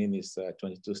tall, I mean it's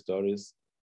 22 stories.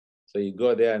 So you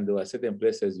go there and there were certain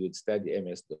places you'd study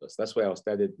MS-DOS. That's why I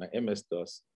studied my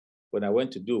MS-DOS. When I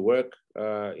went to do work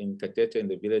in Katete in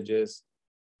the villages,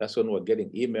 that's when we were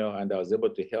getting email, and I was able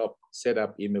to help set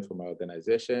up email for my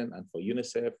organization and for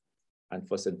UNICEF and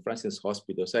for St. Francis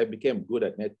Hospital. So I became good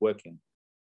at networking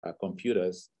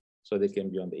computers so they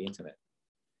can be on the internet.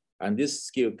 And this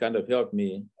skill kind of helped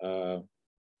me.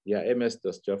 Yeah,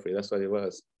 MS-DOS, Geoffrey, that's what it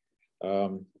was.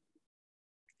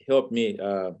 helped me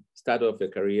start off a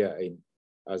career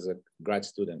as a grad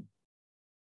student.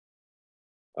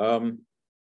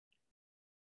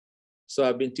 So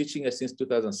I've been teaching since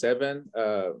 2007.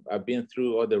 I've been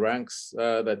through all the ranks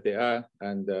that there are,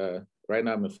 and right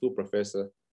now I'm a full professor.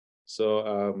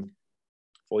 So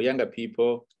for younger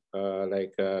people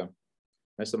like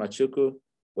Nmesomachukwu,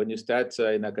 when you start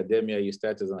in academia, you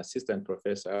start as an assistant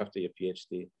professor after your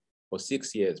PhD for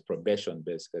 6 years, probation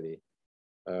basically,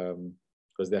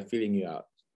 because they're filling you out.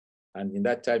 And in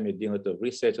that time, you're doing a lot of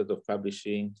research, a lot of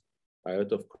publishing, a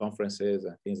lot of conferences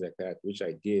and things like that, which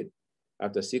I did.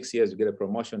 After 6 years, you get a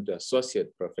promotion to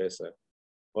associate professor,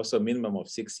 also minimum of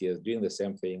 6 years, doing the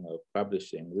same thing of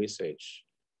publishing, research,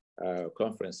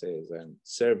 conferences and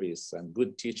service and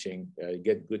good teaching. You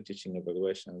get good teaching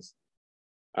evaluations.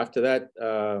 After that,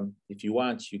 if you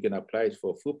want, you can apply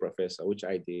for full professor, which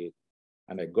I did.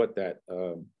 And I got that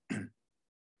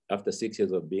after 6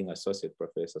 years of being associate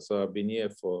professor. So I've been here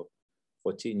for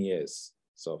 14 years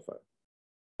so far.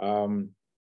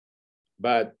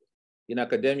 But in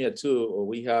academia too,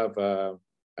 we have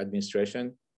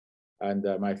administration, and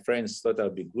my friends thought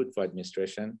I'd be good for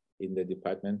administration in the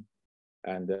department.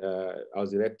 And I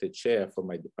was elected chair for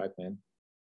my department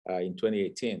in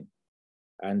 2018.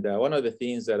 And one of the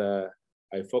things that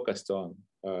I focused on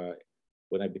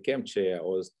when I became chair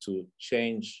was to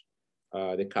change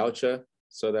the culture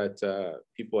so that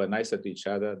people are nicer to each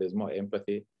other. There's more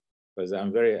empathy, because I'm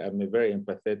a very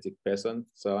empathetic person.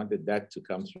 So I wanted that to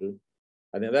come through.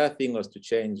 And another thing was to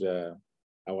change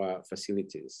our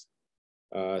facilities.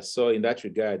 So in that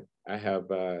regard, I have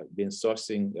been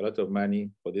sourcing a lot of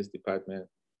money for this department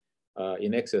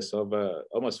in excess of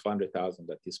almost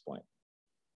 400,000 at this point.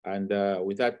 And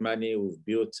with that money, we've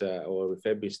built or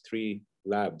refurbished 3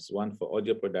 labs, one for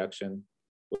audio production,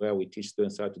 where we teach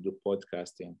students how to do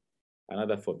podcasting,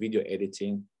 another for video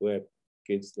editing, where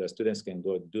the students can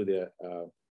go do their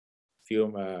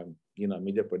film,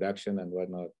 media production and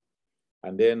whatnot.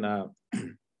 And then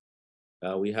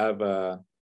we have a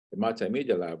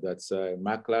multimedia lab, that's a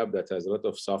Mac lab that has a lot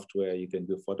of software. You can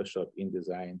do Photoshop,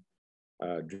 InDesign,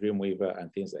 Dreamweaver,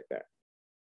 and things like that.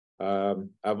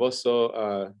 I've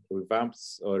also revamped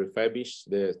or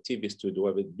refurbished the TV studio. We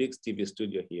have a big TV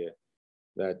studio here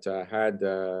that had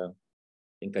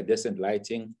incandescent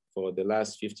lighting for the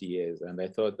last 50 years. And I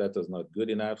thought that was not good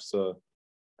enough. So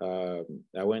I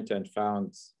went and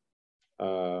found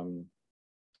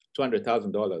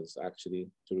 $200,000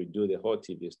 actually to redo the whole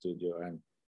TV studio. And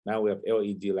now we have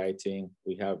LED lighting.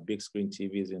 We have big screen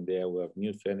TVs in there. We have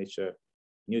new furniture,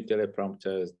 new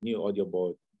teleprompters, new audio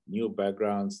board, new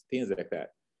backgrounds, things like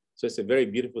that. So it's a very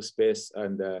beautiful space,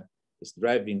 and it's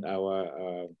driving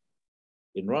our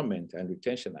enrollment and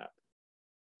retention up.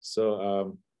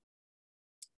 So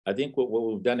I think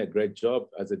we've done a great job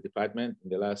as a department in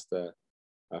the last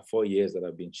 4 years that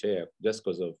I've been chair, just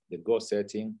because of the goal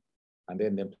setting and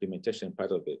then the implementation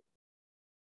part of it.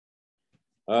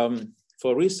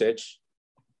 For research,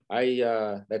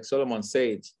 like Solomon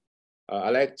said, I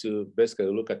like to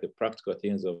basically look at the practical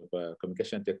things of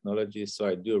communication technology. So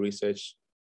I do research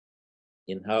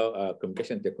in how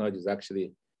communication technologies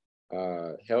actually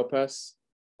help us.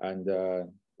 And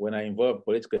when I involve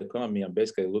political economy, I'm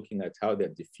basically looking at how they're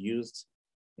diffused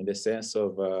in the sense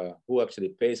of who actually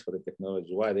pays for the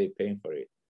technology, why are they paying for it?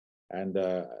 And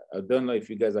I don't know if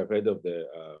you guys have heard of the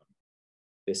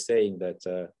saying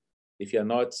that if you're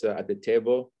not at the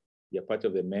table, you're part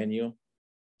of the menu.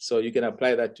 So you can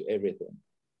apply that to everything.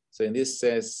 So in this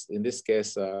sense, in this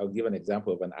case, I'll give an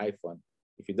example of an iPhone.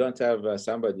 If you don't have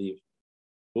somebody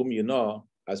whom you know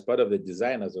as part of the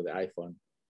designers of the iPhone,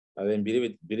 then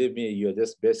believe me, you're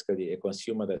just basically a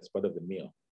consumer that's part of the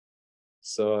meal.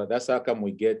 So that's how come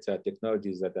we get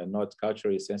technologies that are not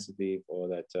culturally sensitive or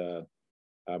that are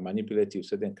manipulative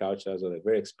certain cultures, or they're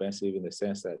very expensive in the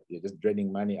sense that you're just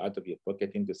draining money out of your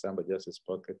pocket into somebody else's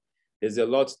pocket. There's a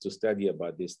lot to study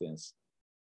about these things.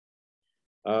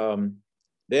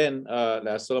 Then,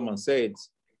 as Solomon said,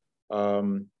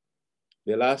 the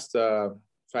last 5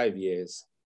 years,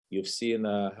 you've seen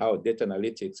how data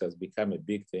analytics has become a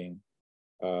big thing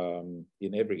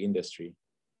in every industry.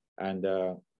 And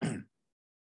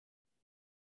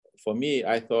for me,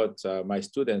 I thought my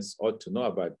students ought to know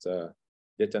about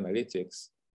data analytics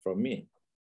from me.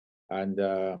 And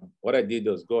what I did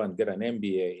was go and get an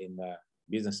MBA in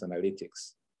business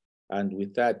analytics. And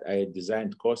with that, I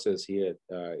designed courses here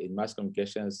in mass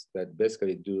communications that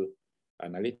basically do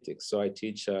analytics. So I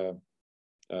teach data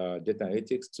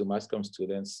analytics to mass comm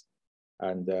students,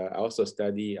 and I also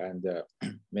study and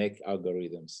make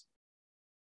algorithms.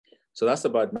 So that's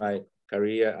about my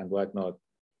career and whatnot.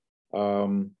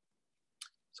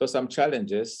 So So some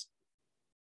challenges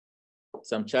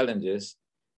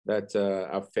that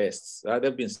I've faced. There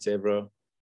have been several.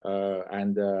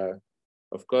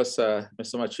 Of course,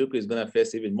 Nmesomachukwu is going to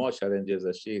face even more challenges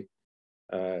as she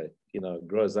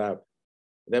grows up.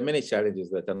 There are many challenges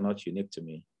that are not unique to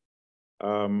me.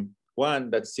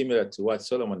 One that's similar to what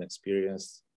Solomon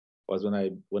experienced was when I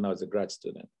was a grad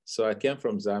student. So I came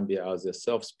from Zambia. I was a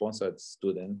self-sponsored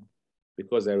student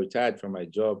because I retired from my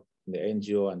job in the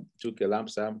NGO and took a lump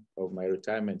sum of my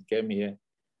retirement, came here,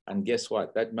 and guess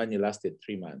what? That money lasted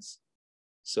 3 months.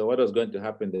 So what was going to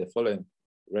happen the following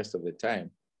rest of the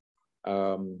time?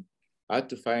 I had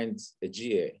to find a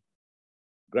GA,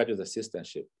 graduate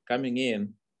assistantship. Coming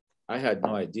in, I had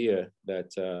no idea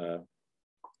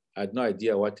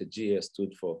what a GA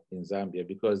stood for in Zambia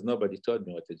because nobody told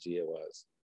me what a GA was,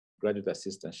 graduate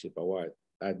assistantship award.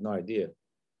 I had no idea.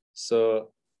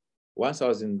 So once I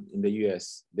was in the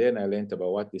US, then I learned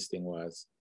about what this thing was.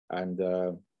 And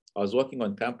I was working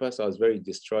on campus. I was very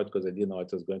distraught because I didn't know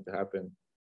what was going to happen.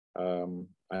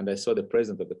 And I saw the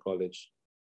president of the college.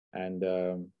 And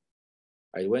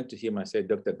I went to him and said,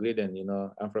 Dr. Glidden,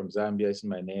 I'm from Zambia, this is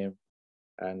my name.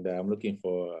 And I'm looking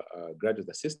for a graduate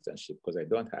assistantship because I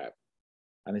don't have.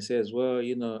 And he says, well, do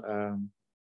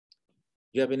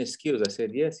you have any skills? I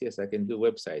said, yes, I can do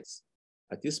websites.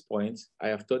 At this point, I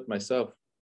have taught myself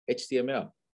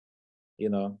HTML.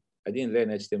 I didn't learn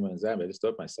HTML in Zambia, I just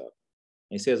taught myself.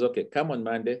 And he says, okay, come on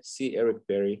Monday, see Eric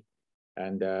Perry.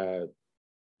 And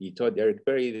he told Eric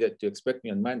Perry that to expect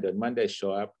me on Monday. On Monday, I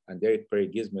show up and Eric Perry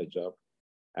gives me a job.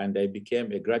 And I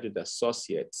became a graduate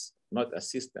associate, not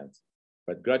assistant,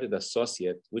 but graduate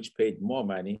associate, which paid more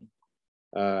money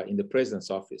in the president's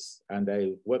office. And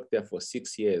I worked there for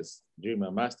 6 years during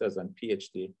my master's and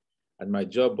PhD. And my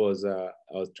job was, I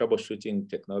was troubleshooting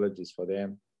technologies for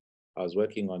them. I was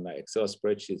working on Excel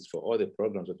spreadsheets for all the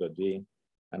programs that we're doing.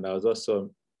 And I was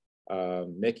also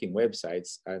making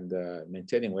websites and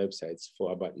maintaining websites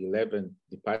for about 11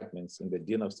 departments in the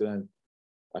Dean of Student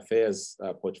Affairs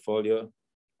portfolio,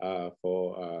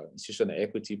 for institutional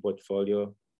equity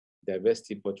portfolio,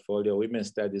 diversity portfolio, women's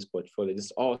studies portfolio,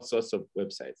 just all sorts of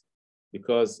websites.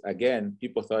 Because again,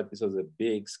 people thought this was a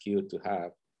big skill to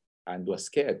have and were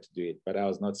scared to do it, but I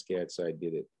was not scared, so I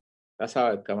did it. That's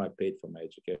how I paid for my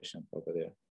education over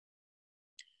there.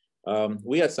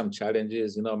 We had some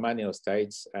challenges, money was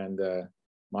tight, and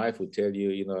my wife would tell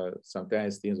you,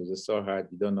 sometimes things were just so hard,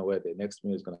 you don't know where the next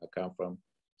meal is gonna come from.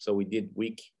 So we did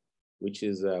WIC, which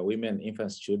is a Women,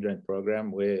 Infants, Children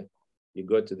program, where you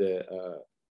go to the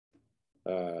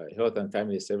Health and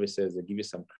Family Services, they give you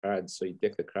some cards. So you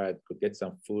take the card, could get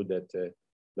some food at a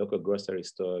local grocery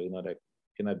store, like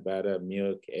peanut butter,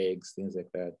 milk, eggs, things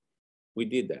like that. We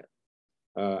did that.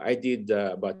 I did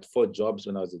about 4 jobs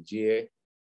when I was a GA,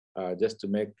 just to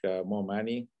make more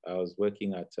money. I was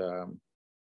working at the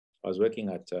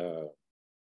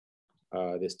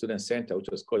student center, which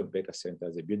was called Baker Center,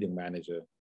 as a building manager.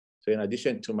 So in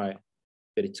addition to my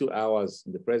 32 hours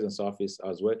in the president's office, I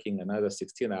was working another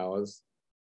 16 hours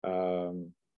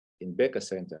in Baker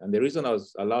Center. And the reason I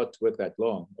was allowed to work that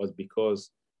long was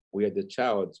because we had a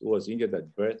child who was injured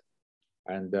at birth,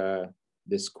 and the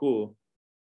school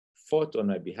fought on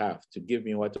my behalf to give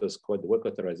me what was called the work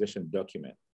authorization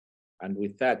document. And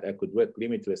with that, I could work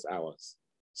limitless hours.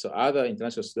 So other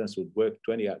international students would work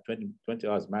 20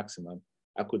 hours maximum.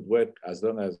 I could work as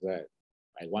long as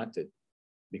I wanted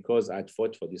because I'd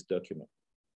fought for this document.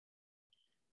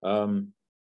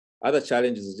 Other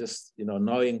challenges is just,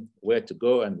 knowing where to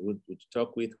go and who to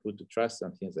talk with, who to trust,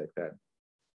 and things like that.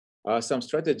 Some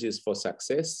strategies for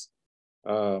success.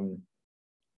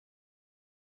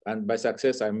 And by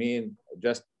success, I mean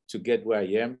just to get where I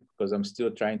am, because I'm still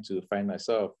trying to find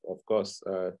myself, of course,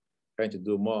 trying to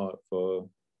do more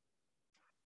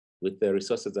with the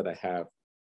resources that I have.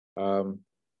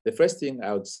 The first thing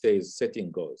I would say is setting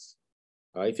goals.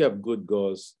 If you have good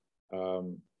goals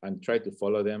and try to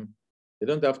follow them, they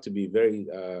don't have to be very,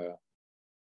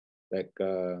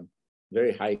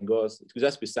 very high goals. It could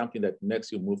just be something that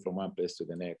makes you move from one place to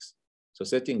the next. So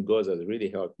setting goals has really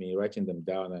helped me, writing them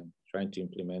down and trying to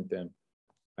implement them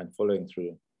and following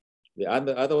through. The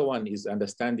other one is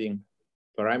understanding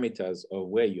parameters of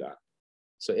where you are.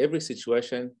 So every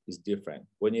situation is different.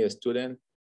 When you're a student,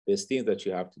 there's things that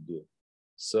you have to do.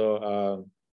 So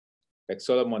like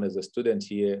Solomon as a student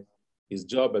here, his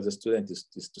job as a student is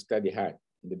to study hard.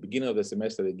 In the beginning of the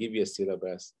semester, they give you a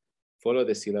syllabus, follow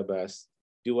the syllabus,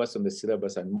 do what's on the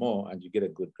syllabus and more, and you get a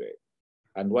good grade.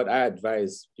 And what I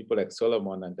advise people like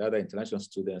Solomon and other international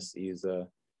students is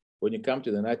when you come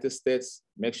to the United States,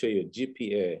 make sure your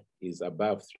GPA is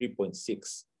above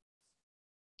 3.6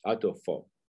 out of 4.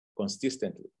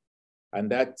 consistently. And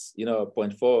that's,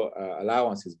 0.4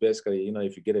 allowance is basically,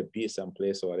 if you get a B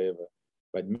someplace or whatever,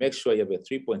 but make sure you have a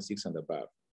 3.6 and above.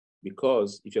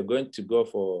 Because if you're going to go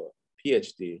for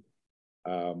PhD,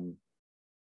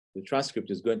 the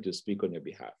transcript is going to speak on your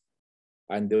behalf.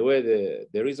 And the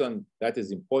reason that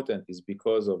is important is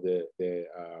because of the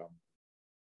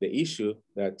issue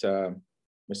that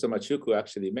Nmesomachukwu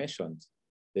actually mentioned,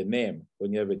 the name.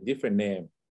 When you have a different name,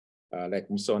 like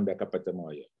Musonda,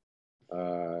 Kapatamoyo,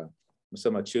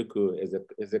 Nmesomachukwu,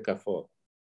 Ezeokafor,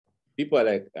 people are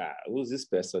like, who's this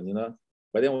person,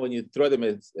 But then when you throw them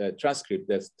a transcript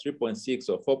that's 3.6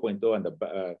 or 4.0 and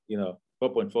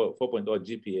 4.4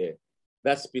 GPA,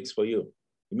 that speaks for you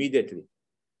immediately.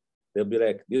 They'll be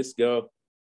like, this girl,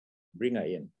 bring her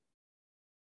in.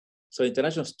 So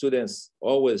international students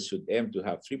always should aim to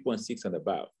have 3.6 and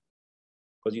above,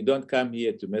 because you don't come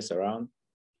here to mess around,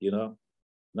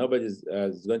 Nobody's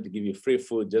is going to give you free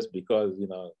food just because,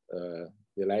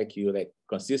 they like you, like,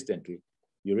 consistently.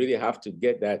 You really have to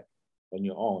get that on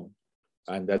your own.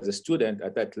 And as a student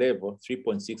at that level,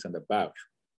 3.6 and above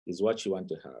is what you want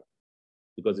to have,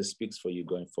 because it speaks for you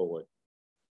going forward.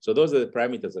 So those are the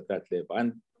parameters at that level.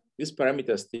 And this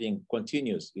parameters thing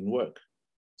continues in work.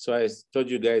 So I told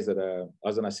you guys that I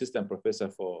was an assistant professor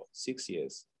for 6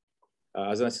 years.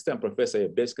 As an assistant professor, you're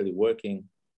basically working,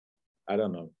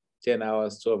 10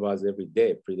 hours, 12 hours every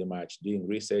day, pretty much, doing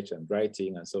research and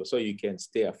writing. And so you can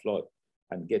stay afloat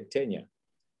and get tenure.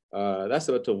 That's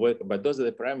a lot of work, but those are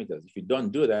the parameters. If you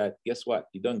don't do that, guess what?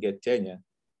 You don't get tenure.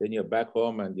 Then you're back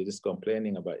home and you're just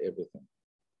complaining about everything.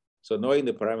 So knowing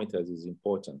the parameters is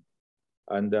important.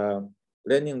 And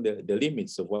learning the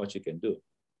limits of what you can do,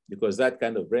 because that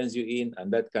kind of reins you in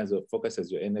and that kind of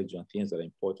focuses your energy on things that are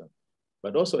important,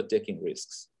 but also taking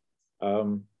risks.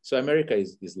 So America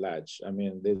is large. I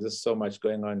mean, there's just so much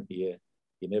going on here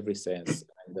in every sense.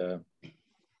 And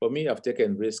for me, I've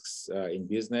taken risks in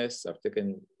business. I've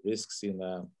taken risks in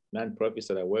non-profits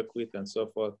that I work with and so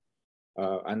forth.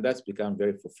 And that's become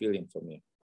very fulfilling for me.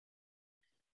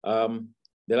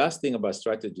 The last thing about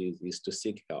strategies is to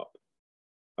seek help.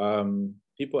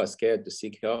 People are scared to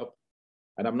seek help.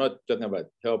 And I'm not talking about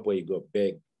help where you go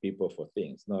beg people for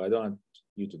things. No, I don't want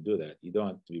you to do that. You don't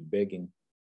want to be begging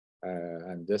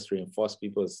and just reinforce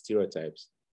people's stereotypes.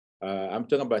 I'm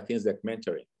talking about things like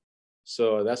mentoring.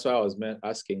 So that's why I was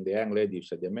asking the young lady if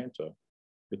she had a mentor,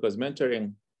 because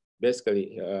mentoring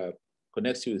basically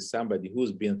connects you with somebody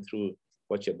who's been through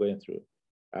what you're going through.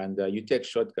 And you take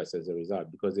shortcuts as a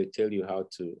result, because they tell you how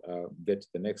to get to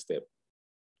the next step.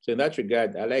 So in that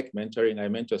regard, I like mentoring. I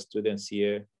mentor students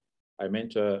here. I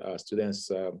mentor students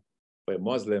for a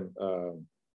Muslim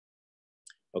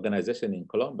organization in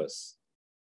Columbus.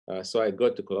 So I go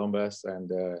to Columbus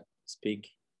and speak,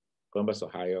 Columbus,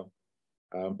 Ohio.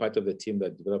 I'm part of the team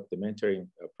that developed the mentoring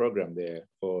program there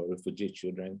for refugee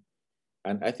children.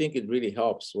 And I think it really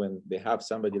helps when they have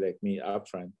somebody like me up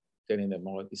front telling them,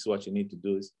 oh, this is what you need to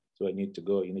do, this is where you need to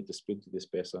go, you need to speak to this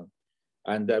person.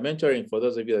 And mentoring, for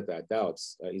those of you that are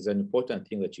adults, is an important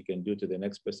thing that you can do to the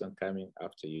next person coming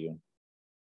after you.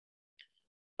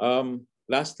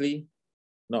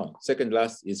 Second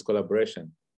last is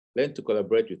collaboration. Learn to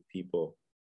collaborate with people.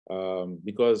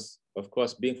 Because, of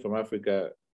course, being from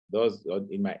Africa, those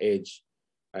in my age,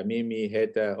 Mimi,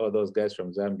 Heta, all those guys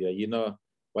from Zambia, you know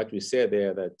what we say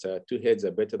there, that 2 heads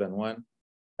are better than 1.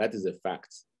 That is a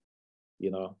fact.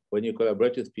 When you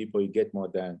collaborate with people, you get more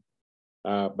done.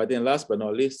 But then last but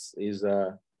not least is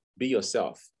be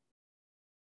yourself.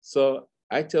 So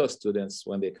I tell students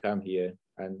when they come here,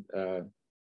 and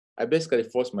I basically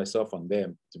force myself on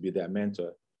them to be their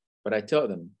mentor, but I tell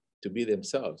them to be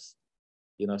themselves.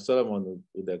 Solomon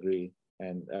would agree,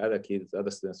 and other kids,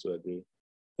 other students would agree.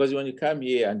 Because when you come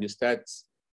here and you start,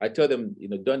 I tell them,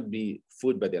 don't be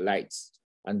fooled by the lights.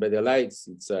 And by the lights,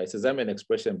 it's a Zambian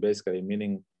expression basically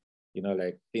meaning,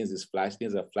 like things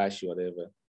are flashy,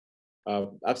 whatever.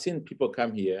 I've seen people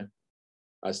come here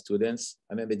as students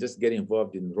and then they just get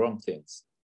involved in wrong things.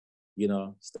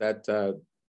 Start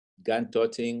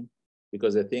gun-toting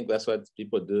because they think that's what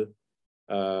people do.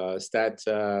 Start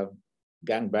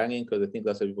gang banging because they think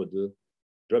that's what people do.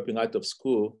 Dropping out of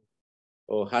school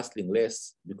or hustling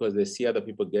less because they see other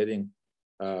people getting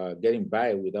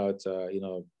by without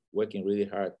working really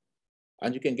hard.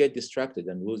 And you can get distracted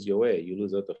and lose your way. You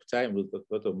lose a lot of time, lose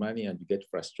a lot of money, and you get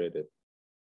frustrated.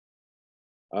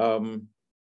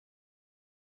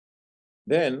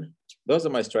 Then those are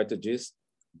my strategies.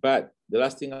 But the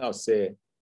last thing I'll say,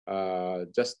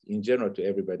 just in general to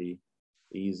everybody,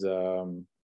 is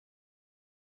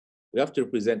we have to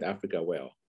represent Africa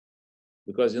well.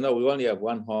 Because, we only have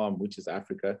one home, which is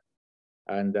Africa.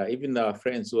 And even our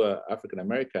friends who are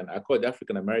African-American are called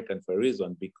African-American for a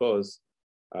reason, because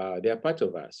they are part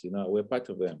of us, you know, we're part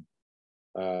of them.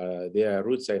 Their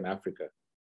roots are in Africa.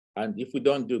 And if we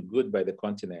don't do good by the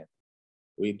continent,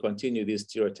 we continue these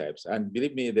stereotypes. And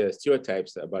believe me, the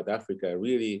stereotypes about Africa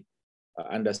really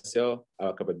undersell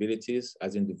our capabilities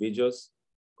as individuals,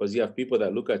 because you have people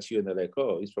that look at you and they're like,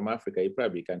 oh, he's from Africa, he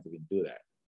probably can't even do that,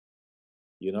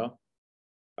 you know?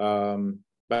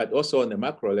 But also on the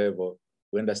macro level,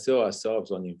 we undersell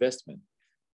ourselves on investment.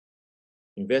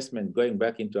 Investment going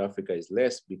back into Africa is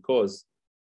less because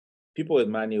people with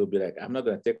money will be like, I'm not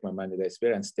gonna take my money, that's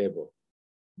very unstable.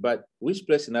 But which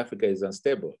place in Africa is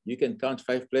unstable? You can count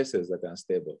 5 places that are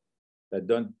unstable,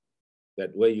 that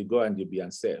where you go and you'll be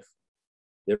unsafe.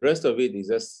 The rest of it is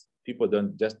just people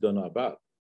don't know about,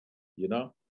 you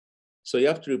know? So you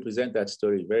have to represent that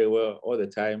story very well all the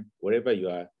time, wherever you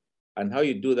are. And how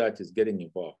you do that is getting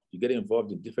involved. You get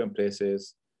involved in different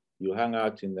places. You hang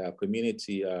out in the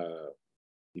community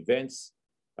events.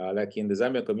 Like in the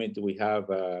Zambian community, we have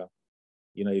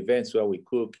you know, events where we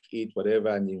cook, eat, whatever,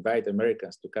 and invite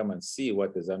Americans to come and see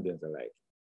what the Zambians are like.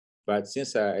 But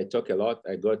since I talk a lot,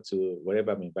 I go to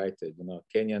wherever I'm invited, you know,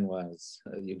 Kenyan ones,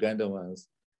 Ugandan ones,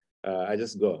 I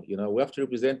just go. You know, we have to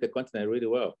represent the continent really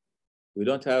well. We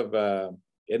don't have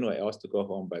anywhere else to go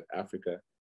home but Africa,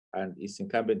 and it's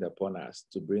incumbent upon us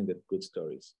to bring the good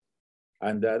stories.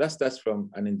 And that starts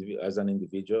from as an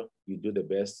individual, you do the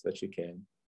best that you can,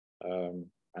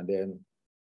 and then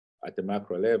at the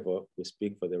macro level, we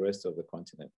speak for the rest of the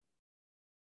continent.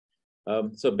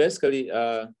 So basically,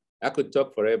 I could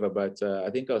talk forever, but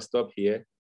I think I'll stop here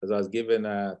because I was given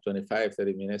 25,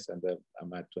 30 minutes, and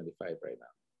I'm at 25 right now.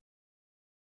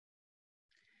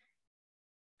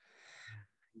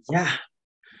 Yeah.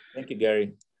 Thank you,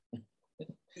 Gary.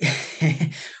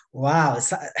 Wow.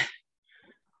 So,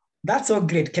 that's so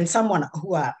great. Can someone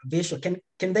who are visual,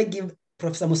 can they give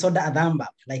Professor Musonda a thumb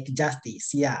up, like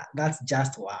justice? Yeah, that's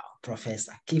just wow,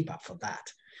 Professor. Keep up for that.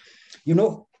 You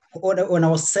know, when I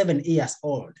was 7 years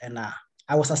old and I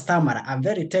was a stammerer, a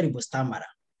very terrible stammerer.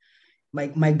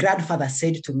 My grandfather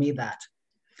said to me that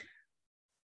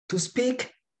to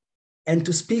speak and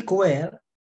to speak well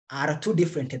are 2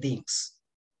 different things.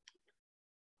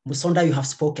 Musonda, you have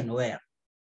spoken well.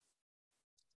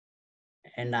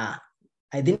 And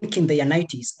I think in the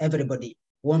 90s, everybody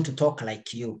want to talk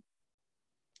like you.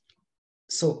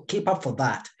 So keep up for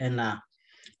that. And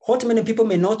what many people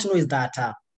may not know is that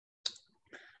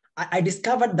I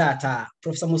discovered that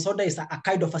Professor Musonda is a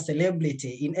kind of a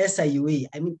celebrity in SIUE.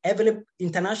 I mean, every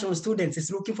international student is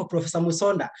looking for Professor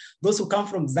Musonda. Those who come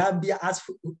from Zambia,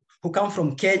 who come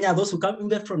from Kenya, those who come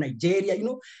even from Nigeria, you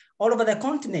know, all over the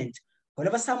continent.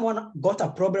 Whenever someone got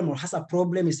a problem or has a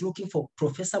problem, is looking for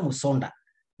Professor Musonda.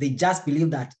 They just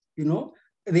believe that, you know,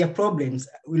 their problems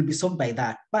will be solved by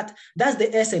that. But that's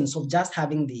the essence of just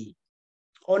having the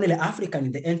only African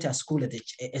in the entire school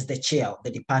as the chair of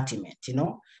the department, you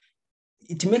know.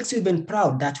 It makes you even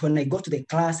proud that when I go to the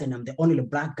class and I'm the only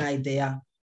Black guy there,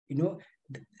 you know,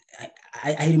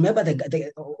 I remember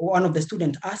one of the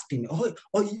students asked me, oh,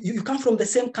 you come from the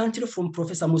same country from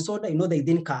Professor Musonda? You know, they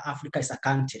think Africa is a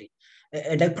country.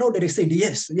 And I proudly said,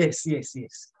 yes.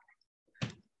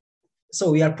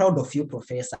 So we are proud of you,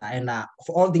 Professor, and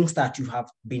for all things that you have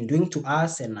been doing to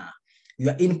us and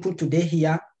your input today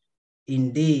here.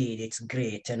 Indeed, it's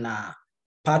great. And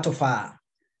part of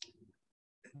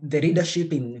the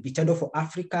leadership in Vitendo for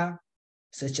Africa,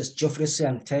 such as Geoffrey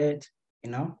and Ted,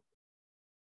 you know,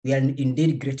 we are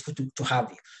indeed grateful to have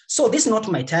you. So this is not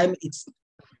my time. It's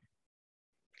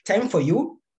time for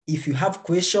you. If you have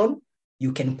question,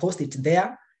 you can post it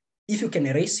there. If you can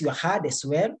raise your hand as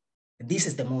well, this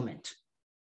is the moment.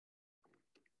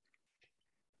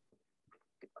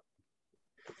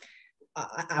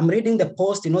 I'm reading the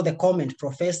post, you know, the comment,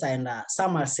 Professor, and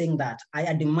some are saying that I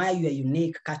admire your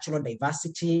unique cultural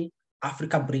diversity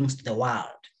Africa brings to the world.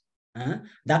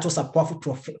 That was a powerful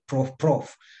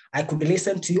prof. I could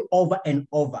listen to you over and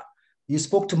over. You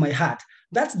spoke to my heart.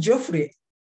 That's Geoffrey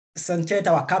Sanchez,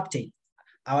 our captain,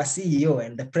 our CEO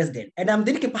and the president. And I'm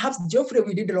thinking perhaps Geoffrey,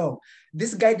 we did wrong.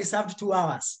 This guy deserved 2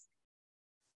 hours.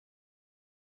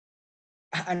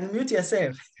 Unmute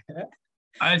yourself.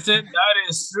 I said that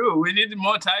is true. We need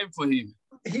more time for him.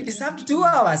 He deserved 2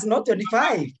 hours, not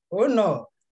 25. Oh no.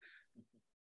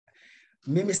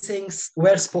 Mimi saying,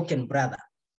 well spoken, brother.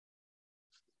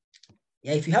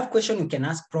 Yeah, if you have question, you can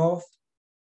ask Prof.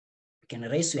 You can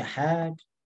raise your hand.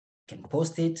 You can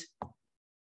post it.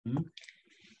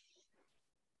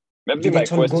 Maybe my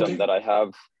question that I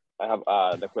have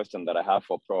the question that I have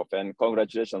for Prof. And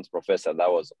congratulations, Professor.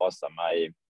 That was awesome.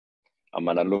 I'm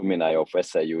an alumni of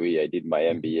SIUE. I did my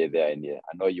MBA there. And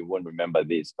I know you won't remember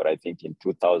this, but I think in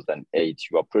 2008,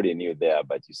 you were pretty new there,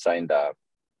 but you signed a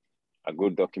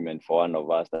good document for one of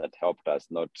us that helped us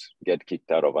not get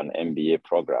kicked out of an MBA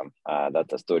program.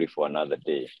 That's a story for another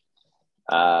day.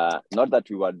 Not that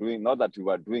we were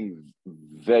doing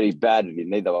very badly,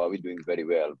 neither were we doing very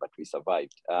well, but we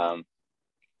survived.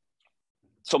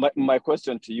 So my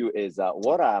question to you is,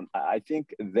 I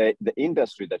think the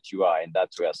industry that you are, and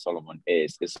that's where Solomon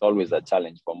is always a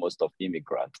challenge for most of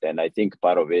immigrants. And I think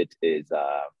part of it is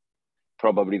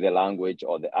probably the language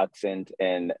or the accent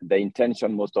and the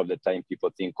intention. Most of the time people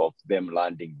think of them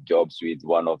landing jobs with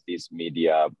one of these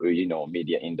media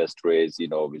industries,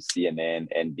 with CNN,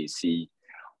 NBC.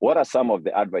 What are some of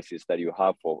the advices that you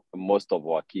have for most of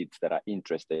our kids that are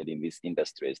interested in these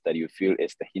industries that you feel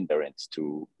is the hindrance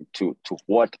to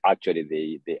what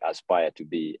actually they aspire to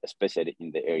be, especially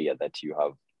in the area that you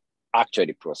have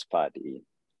actually prospered in?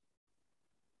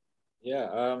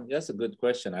 Yeah, that's a good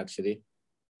question, actually.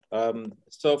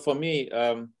 So for me,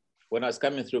 when I was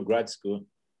coming through grad school,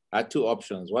 I had two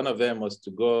options. One of them was to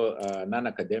go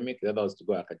non-academic, the other was to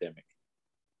go academic.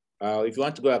 If you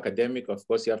want to go academic, of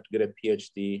course, you have to get a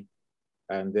PhD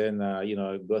and then,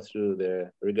 go through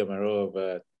the rigmarole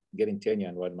of getting tenure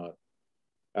and whatnot.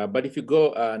 But if you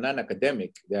go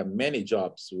non-academic, there are many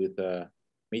jobs with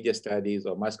media studies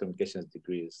or mass communications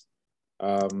degrees.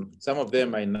 Some of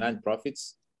them are in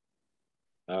non-profits,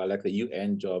 like the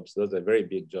UN jobs. Those are very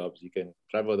big jobs. You can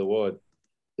travel the world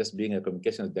just being a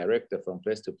communications director from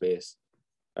place to place.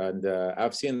 And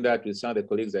I've seen that with some of the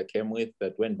colleagues I came with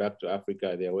that went back to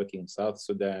Africa. They're working in South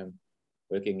Sudan,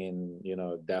 working in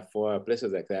Darfur,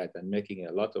 places like that, and making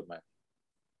a lot of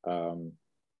money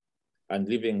and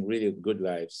living really good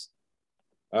lives.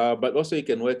 But also you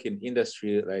can work in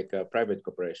industry like private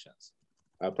corporations.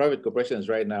 Private corporations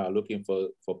right now are looking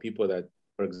for people that,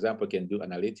 for example, can do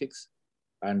analytics.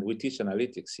 And we teach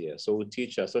analytics here. So we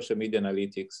teach social media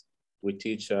analytics. We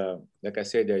teach, like I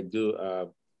said, I do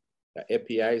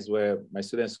APIs where my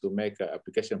students will make an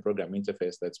application program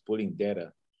interface that's pulling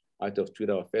data out of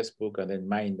Twitter or Facebook and then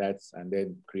mine that and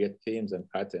then create themes and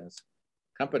patterns.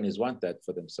 Companies want that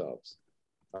for themselves.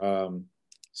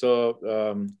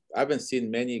 So I haven't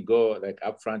seen many go like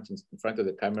up front in front of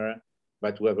the camera,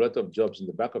 but we have a lot of jobs in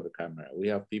the back of the camera. We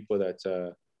have people that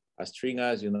are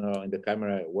stringers, in the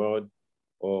camera world,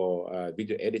 or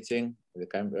video editing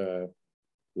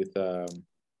with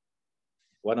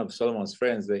one of Solomon's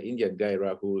friends, the Indian guy,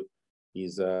 who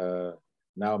is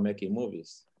now making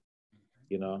movies,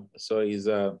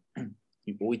 So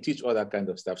we teach all that kind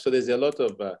of stuff. So there's a lot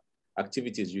of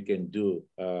activities you can do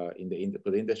because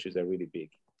the industries are really big.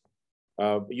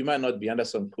 You might not be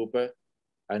Anderson Cooper.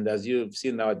 And as you've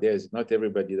seen nowadays, not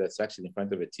everybody that's actually in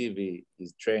front of a TV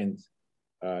is trained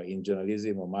in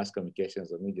journalism or mass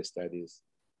communications or media studies.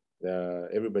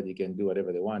 Everybody can do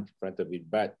whatever they want in front of it,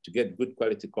 but to get good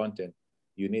quality content,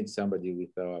 you need somebody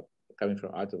with coming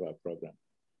from out of our program.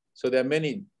 So there are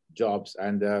many jobs,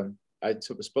 and I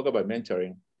spoke about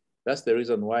mentoring. That's the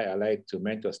reason why I like to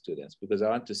mentor students, because I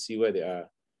want to see where they are,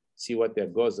 see what their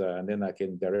goals are, and then I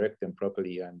can direct them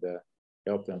properly and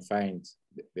help them find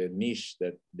the niche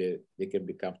that they can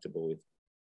be comfortable with.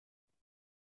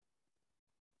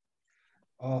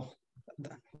 Oh,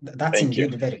 that's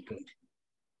indeed very good.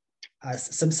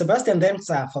 Sebastian, thanks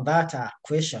for that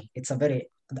question. It's a very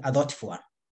thoughtful one.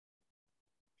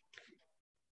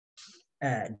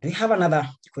 Do you have another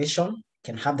question?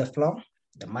 Can have the floor,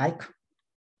 the mic.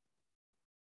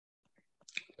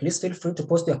 Please feel free to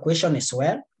post your question as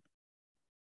well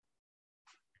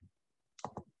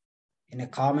in a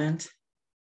comment.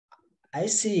 I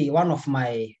see one of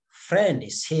my friends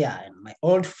is here, and my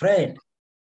old friend,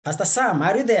 Pastor Sam,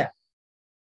 are you there?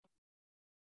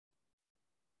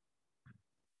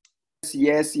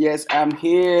 Yes, I'm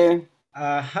here.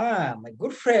 Aha, my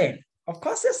good friend. Of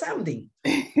course, there's something.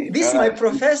 This is my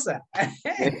professor.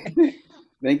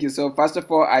 Thank you. So first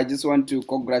of all, I just want to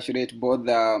congratulate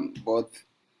both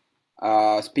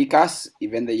speakers,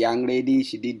 even the young lady.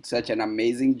 She did such an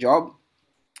amazing job.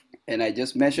 And I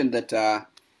just mentioned that,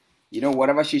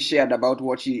 whatever she shared about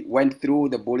what she went through,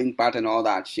 the bullying part and all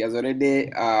that, she has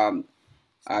already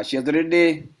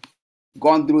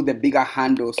gone through the bigger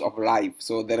handles of life.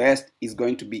 So the rest is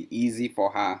going to be easy for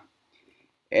her.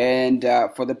 And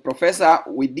for the professor,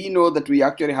 we do know that we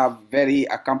actually have very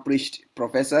accomplished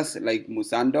professors like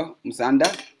Musonda.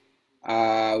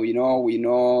 We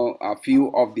know a few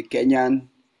of the Kenyan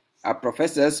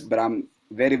professors, but I'm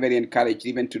very, very encouraged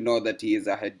even to know that he is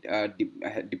a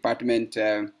department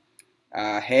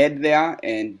head there,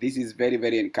 and this is very,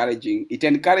 very encouraging. It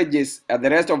encourages the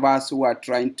rest of us who are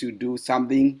trying to do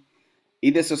something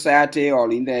in the society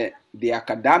or in the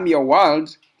academia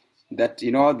world, that,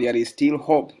 you know, there is still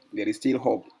hope. There is still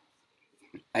hope.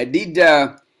 I did.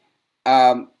 I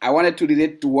wanted to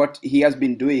relate to what he has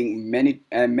been doing,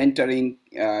 mentoring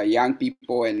young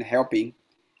people and helping.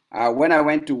 When I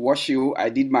went to WashU, I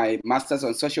did my master's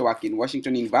on social work in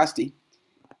Washington University.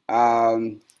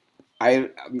 Money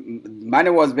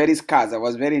was very scarce. I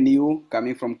was very new,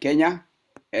 coming from Kenya,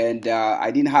 and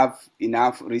I didn't have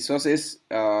enough resources.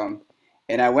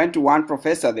 And I went to one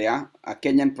professor there, a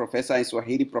Kenyan professor, a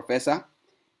Swahili professor,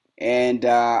 and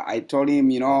I told him,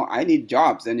 you know, I need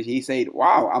jobs. And he said,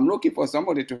 wow, I'm looking for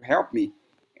somebody to help me.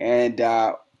 And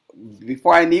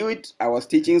before I knew it, I was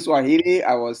teaching Swahili.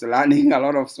 I was learning a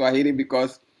lot of Swahili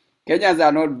because Kenyans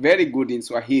are not very good in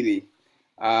Swahili.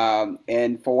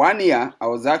 And for 1 year, I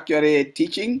was actually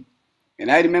teaching. And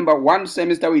I remember one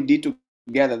semester we did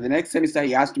together. The next semester,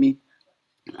 I asked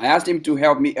him to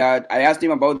help me. I asked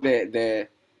him about the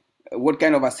what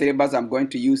kind of a syllabus I'm going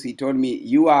to use. He told me,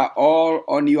 you are all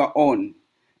on your own.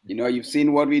 You know, you've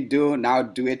seen what we do, now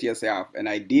do it yourself. And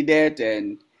I did it.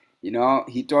 And, you know,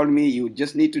 he told me, you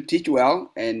just need to teach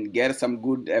well and get some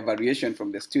good evaluation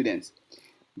from the students.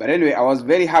 But anyway, I was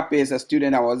very happy as a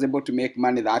student. I was able to make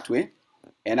money that way.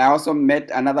 And I also met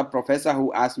another professor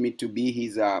who asked me to be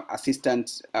his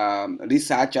assistant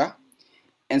researcher.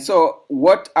 And so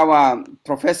what our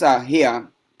professor here,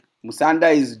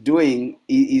 Musonda, is doing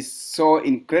is so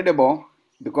incredible,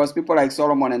 because people like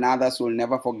Solomon and others will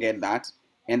never forget that.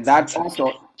 And that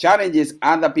also challenges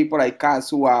other people like us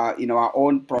who are in our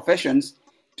own professions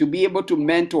to be able to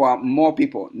mentor more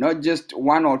people, not just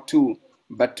one or two,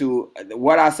 but to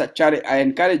what I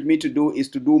encourage me to do is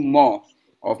to do more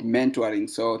of mentoring.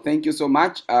 So thank you so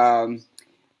much.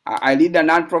 I lead a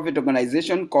nonprofit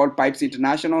organization called Pipes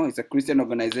International. It's a Christian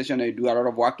organization. I do a lot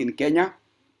of work in Kenya.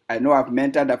 I know I've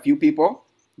mentored a few people,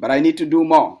 but I need to do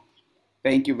more.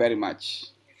 Thank you very much.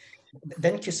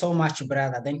 Thank you so much,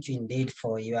 brother. Thank you indeed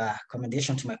for your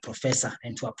commendation to my professor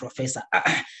and to our professor.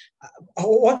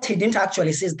 What he didn't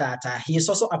actually say is that he is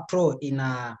also a pro in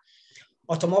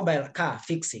automobile car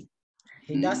fixing.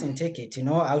 He doesn't take it, you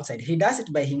know, outside. He does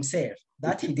it by himself.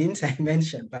 That he didn't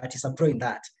mention, but he's a pro in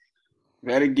that.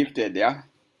 Very gifted, yeah?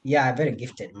 Yeah, very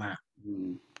gifted, man.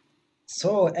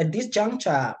 So at this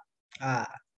juncture,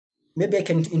 maybe I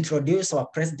can introduce our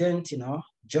president, you know,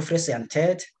 Geoffrey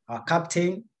Siantet, our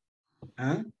captain.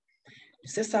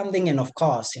 Say something, and of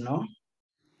course, you know,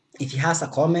 if he has a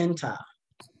comment,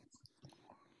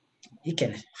 he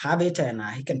can have it and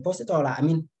he can post it, or I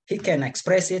mean, he can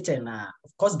express it and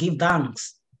of course give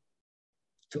thanks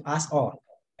to us all,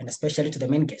 and especially to the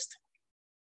main guest.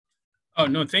 Oh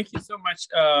no, thank you so much,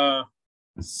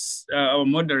 our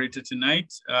moderator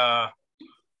tonight,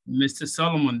 Mr.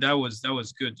 Solomon. That was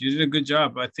good. You did a good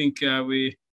job. I think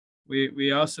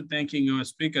we also thanking our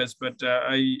speakers, but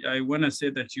I want to say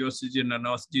that you also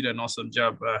did an awesome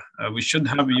job. We should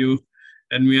have you,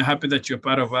 and we are happy that you're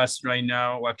part of us right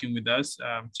now, working with us.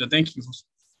 So thank you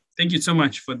so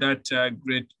much for that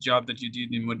great job that you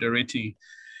did in moderating.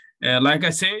 Like I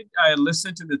said, I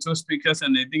listened to the two speakers,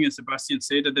 and I think as Sebastian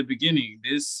said at the beginning,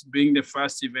 this being the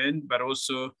first event, but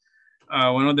also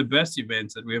one of the best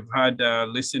events that we have had,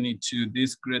 listening to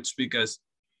these great speakers,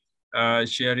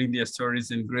 sharing their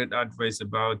stories and great advice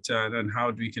about and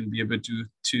how we can be able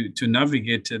to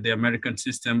navigate the American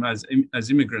system as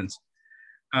immigrants.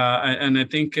 And I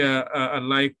think I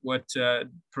like what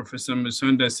Professor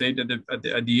Musonda said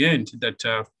at the end,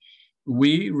 that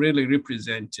we really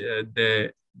represent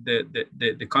the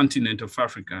continent of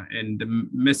Africa, and the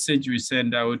message we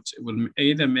send out will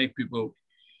either make people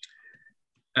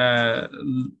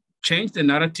change the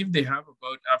narrative they have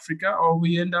about Africa, or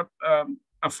we end up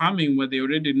affirming what they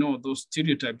already know, those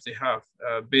stereotypes they have,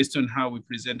 based on how we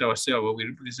present ourselves, or we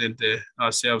represent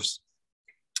ourselves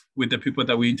with the people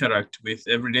that we interact with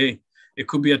every day. It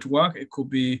could be at work, it could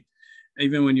be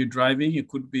even when you're driving, it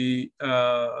could be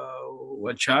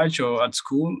at church or at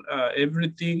school.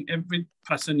 Every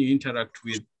person you interact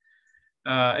with,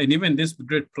 and even this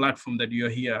great platform that we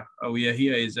are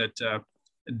here is that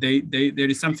there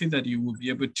is something that you will be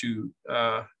able to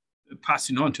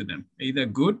passing on to them, either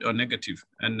good or negative.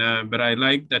 And but I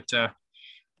like that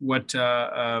what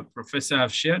Professor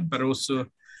have shared, but also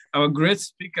our great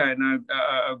speaker and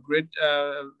our great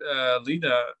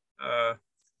leader.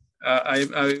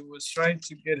 I was trying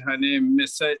to get her name,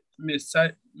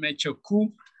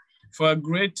 Nmesomachukwu, for a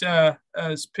great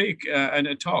speak and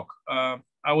a talk.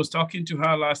 I was talking to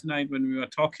her last night when we were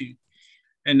talking,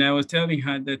 and I was telling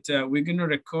her that we're going to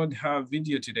record her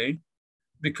video today,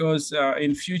 because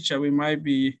in future we might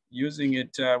be using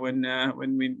it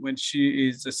when she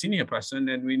is a senior person,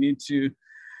 and we need to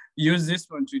use this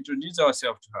one to introduce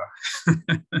ourselves to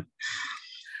her.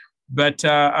 But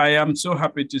I am so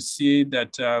happy to see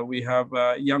that we have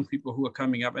young people who are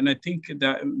coming up. And I think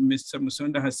that Mr.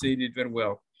 Musonda has said it very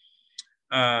well.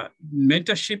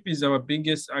 Mentorship is our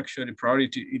biggest actually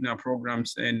priority in our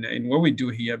programs and in what we do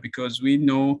here, because we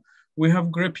know we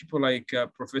have great people like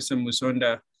Professor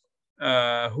Musonda,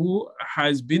 who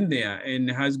has been there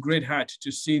and has great heart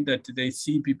to see that they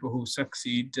see people who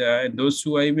succeed and those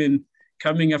who are even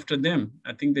coming after them.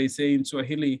 I think they say in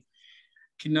Swahili,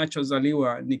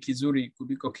 kinachozaliwa ni kizuri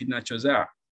kuliko kinachozaa,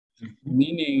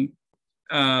 meaning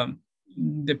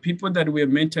the people that we're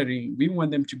mentoring, we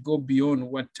want them to go beyond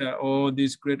what all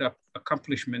these great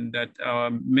accomplishments that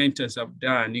our mentors have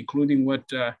done, including what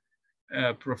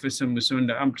Professor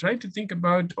Musonda. I'm trying to think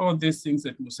about all these things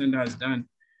that Musonda has done,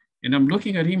 and I'm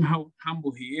looking at him, how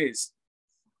humble he is.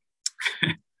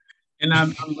 And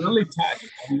I'm really touched.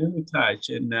 I'm really touched.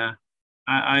 And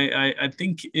I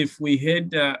think if we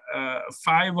had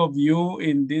 5 of you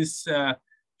in this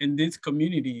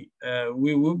community,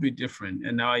 we will be different,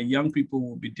 and our young people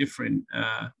will be different.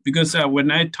 Because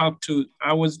when I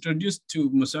was introduced to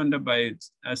Musonda by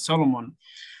Solomon,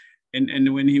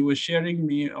 and when he was sharing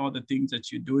me all the things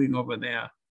that you're doing over there,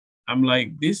 I'm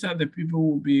like, these are the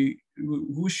people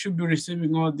who should be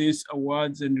receiving all these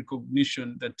awards and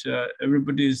recognition that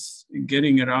everybody's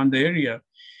getting around the area.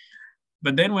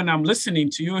 But then when I'm listening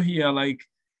to you here, like,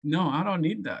 no, I don't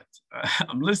need that.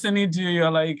 I'm listening to you,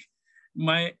 like,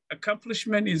 my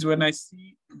accomplishment is when I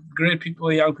see great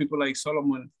people, young people like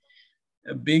Solomon,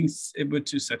 being able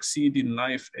to succeed in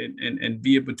life and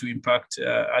be able to impact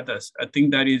others. I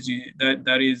think that is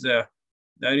the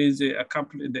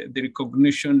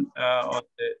recognition or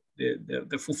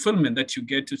the fulfillment that you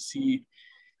get to see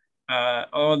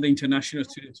all the international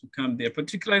students who come there,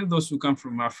 particularly those who come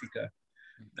from Africa,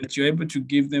 that you're able to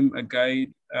give them a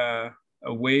guide,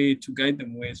 a way to guide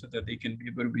them way so that they can be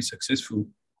able to be successful.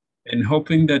 And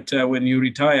hoping that when you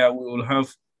retire, we will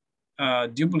have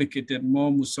duplicated more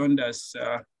Musondas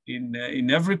in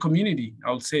every community,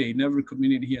 I would say, in every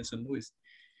community here in St. Louis.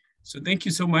 So thank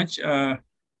you so much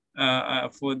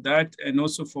for that, and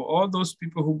also for all those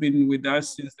people who've been with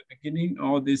us since the beginning,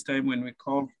 all this time when we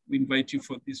invite you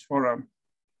for this forum.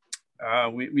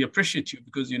 We appreciate you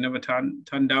because you never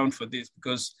turn down for this,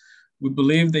 because we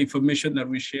believe the information that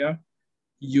we share,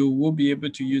 you will be able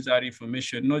to use that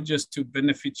information, not just to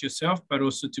benefit yourself, but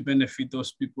also to benefit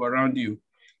those people around you.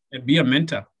 And be a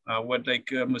mentor, what like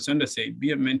Musonda said,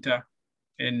 be a mentor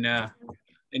and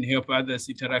help others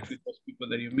interact with those people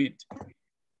that you meet.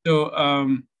 So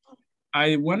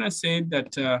I wanna say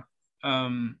that, I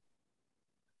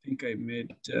think I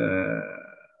made,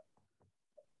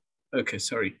 okay,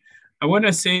 sorry. I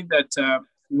wanna say that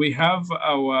we have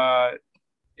our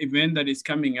event that is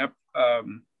coming up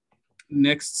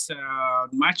next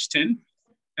March 10th.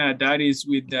 That is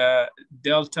with the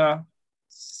Delta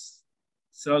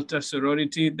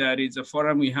sorority. That is a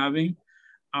forum we're having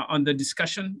on the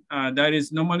discussion. That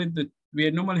is normally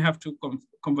we normally have to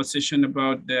conversation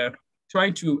about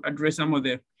trying to address some of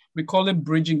we call it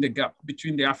bridging the gap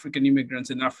between the African immigrants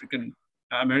and African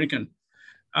American.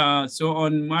 So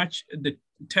on March the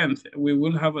 10th, we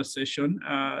will have a session,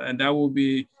 and that will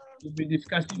be, we'll be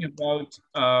discussing about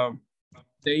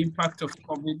the impact of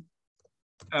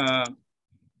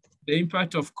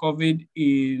COVID,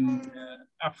 in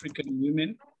African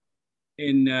women,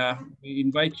 and we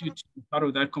invite you to be part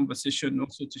of that conversation,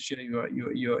 also to share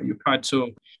your part. So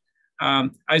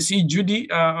I see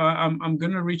Judy. I'm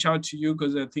going to reach out to you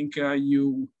because I think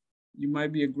you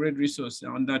might be a great resource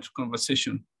on that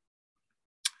conversation.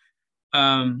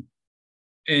 And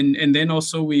then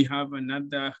also we have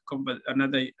another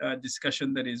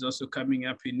discussion that is also coming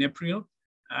up in April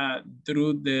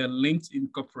through the Links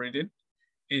Incorporated.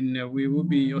 And we will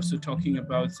be also talking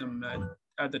about some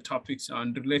other topics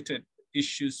on related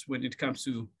issues when it comes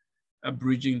to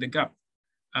bridging the gap.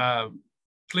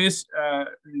 Please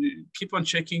keep on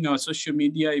checking our social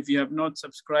media. If you have not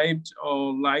subscribed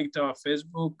or liked our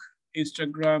Facebook,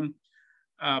 Instagram,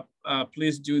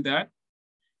 please do that.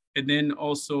 And then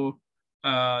also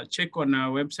check on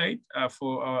our website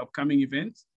for our upcoming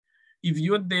events. If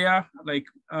you're there, like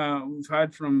we've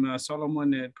heard from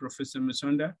Solomon and Professor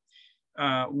Musonda,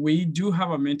 we do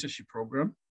have a mentorship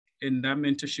program. And that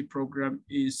mentorship program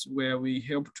is where we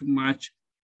help to match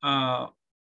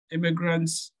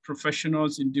immigrants,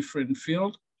 professionals in different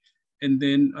fields, and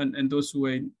then and those who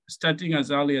are starting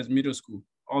as early as middle school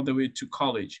all the way to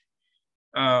college.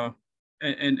 And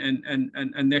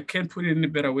they can't put it in a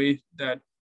better way that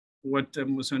what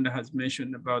Musonda has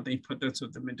mentioned about the importance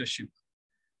of the mentorship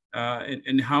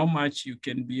and how much you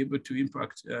can be able to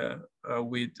impact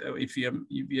if you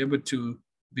be able to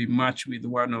be matched with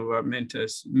one of our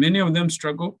mentors. Many of them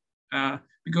struggle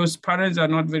because parents are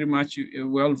not very much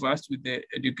well versed with their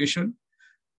education.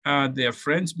 Their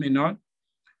friends may not.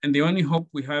 And the only hope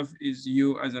we have is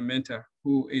you as a mentor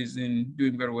who is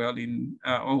doing very well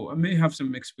or may have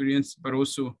some experience, but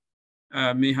also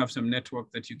may have some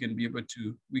network that you can be able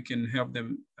to, we can help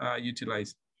them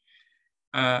utilize.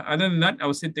 Other than that, I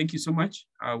would say thank you so much.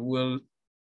 I will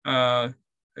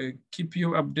keep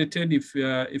you updated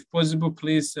if possible,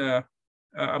 please.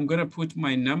 I'm gonna put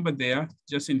my number there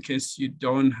just in case you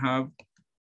don't have,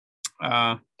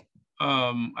 I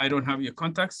don't have your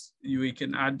contacts. We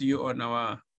can add you on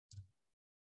our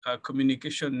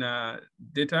communication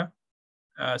data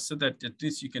so that at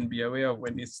least you can be aware of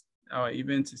when our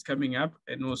event is coming up.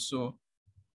 And also,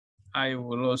 I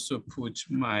will also put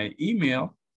my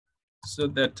email so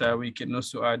that we can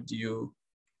also add you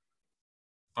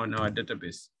on our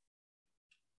database.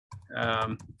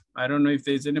 I don't know if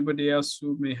there's anybody else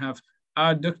who may have.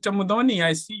 Dr. Mudoni,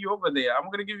 I see you over there. I'm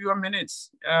gonna give you a minute.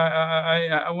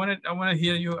 I want to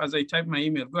hear you as I type my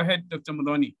email. Go ahead, Dr.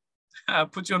 Mudoni. I'll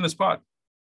put you on the spot.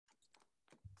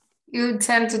 You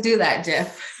tend to do that,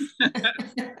 Jeff.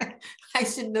 I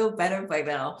should know better by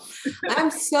now. I'm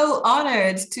so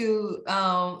honored to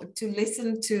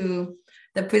listen to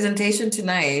the presentation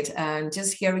tonight and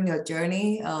just hearing your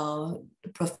journey,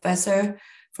 Professor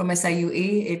from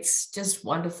SIUE. It's just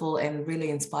wonderful and really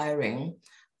inspiring.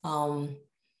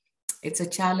 It's a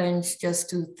challenge just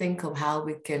to think of how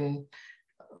we can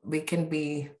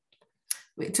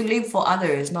to live for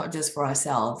others, not just for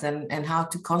ourselves, and how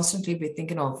to constantly be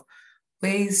thinking of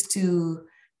ways to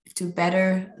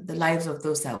better the lives of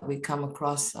those that we come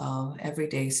across every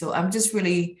day. So I'm just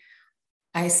really,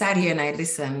 I sat here and I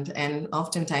listened, and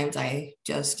oftentimes I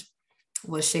just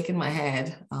was shaking my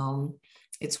head.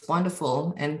 It's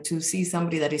wonderful. And to see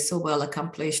somebody that is so well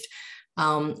accomplished.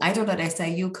 I taught at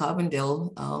SIU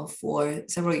Carbondale for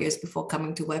several years before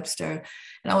coming to Webster.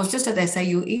 And I was just at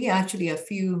SIUE actually a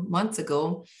few months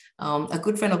ago. A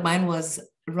good friend of mine was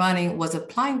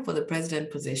applying for the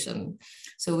president position.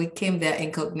 So we came there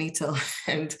incognito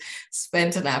and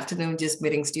spent an afternoon just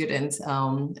meeting students.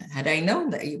 Had I known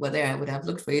that you were there, I would have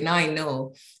looked for you. Now I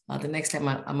know the next time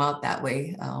I'm out that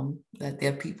way, that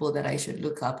there are people that I should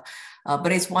look up.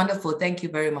 But it's wonderful. Thank you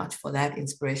very much for that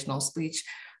inspirational speech.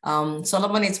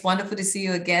 Solomon, it's wonderful to see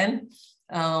you again.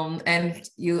 And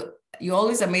you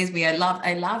always amaze me. I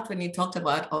laughed when you talked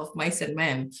about of mice and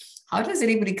men. How does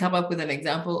anybody come up with an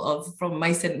example of from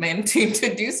mice and men to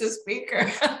introduce a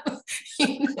speaker?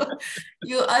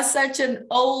 You are such a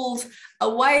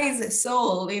wise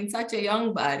soul in such a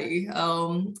young body.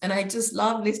 And I just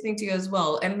love listening to you as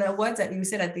well. And the words that you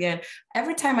said at the end,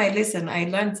 every time I listen, I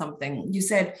learn something. You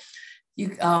said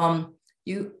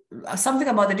something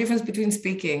about the difference between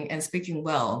speaking and speaking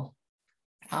well.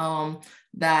 And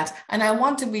I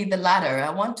want to be the latter. I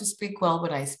want to speak well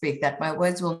when I speak, that my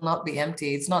words will not be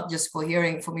empty. It's not just for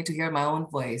me to hear my own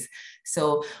voice.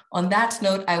 So on that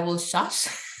note, I will shush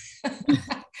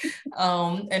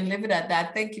and leave it at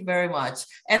that. Thank you very much.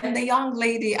 And the young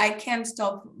lady, I can't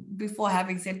stop before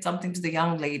having said something to the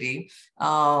young lady,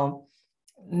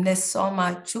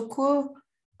 Nmesomachukwu.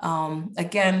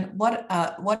 Again, what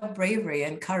bravery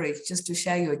and courage just to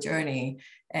share your journey.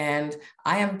 And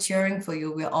I am cheering for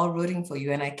you. We're all rooting for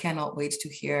you. And I cannot wait to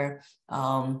hear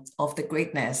of the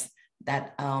greatness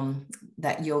that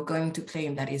you're going to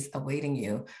claim that is awaiting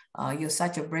you. You're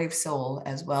such a brave soul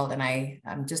as well. And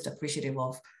I'm just appreciative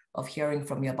of hearing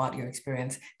from you about your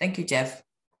experience. Thank you, Jeff.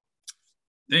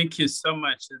 Thank you so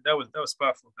much. That was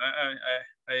powerful.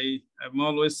 I'm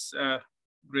always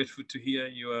grateful to hear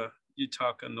you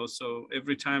talk, and also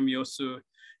every time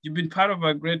you've been part of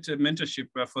a great mentorship.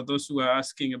 For those who are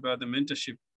asking about the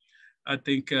mentorship, I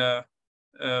think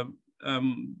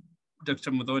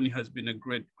Dr. Mudoni has been a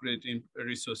great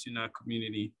resource in our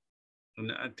community.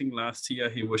 And I think last year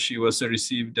she was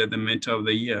received the Mentor of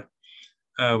the Year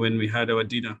when we had our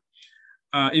dinner.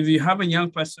 If you have a young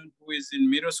person who is in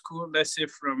middle school, let's say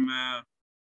from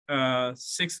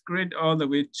 6th grade all the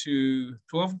way to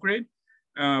 12th grade,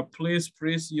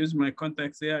 please use my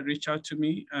contacts there, reach out to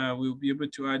me. We'll be able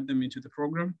to add them into the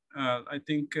program. I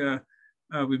think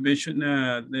we mentioned,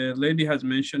 the lady has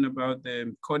mentioned about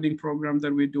the coding program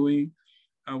that we're doing.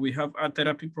 We have art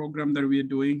therapy program that we're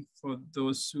doing for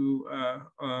those who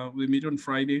we meet on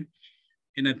Friday.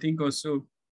 And I think also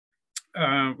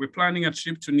we're planning a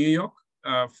trip to New York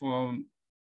from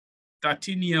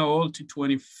 13-year-old to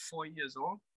 24 years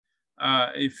old.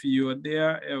 if you are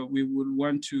there, we would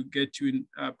want to get you in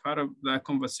part of that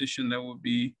conversation that will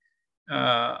be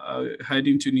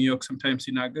heading to New York sometimes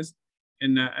in August.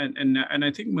 And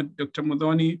I think Dr.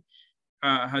 Modoni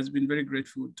has been very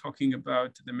grateful talking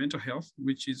about the mental health,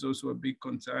 which is also a big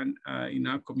concern in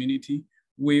our community.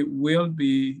 We will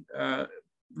be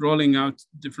rolling out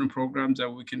different programs that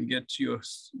we can get your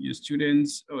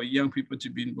students or young people to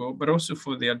be involved, but also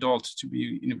for the adults to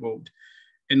be involved.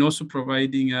 And also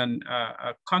providing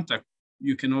a contact.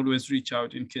 You can always reach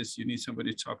out in case you need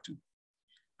somebody to talk to.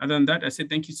 Other than that, I say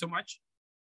thank you so much.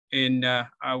 And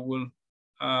I will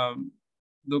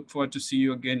look forward to see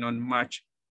you again on March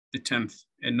the 10th.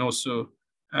 And also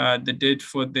the date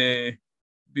for the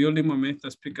Building Momentum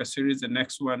Speaker Series, the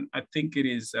next one, I think it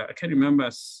is, I can't remember,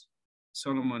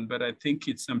 Solomon, but I think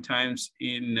it's sometimes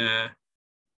in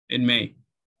May.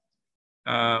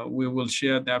 We will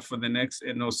share that for the next,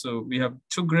 and also we have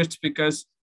 2 great speakers.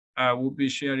 We'll be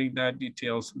sharing that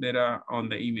details later on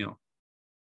the email.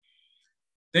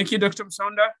 Thank you, Dr.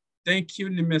 Musonda. Thank you,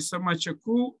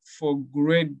 Nmesomachukwu, for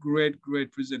great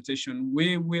presentation.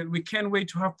 We can't wait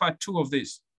to have part 2 of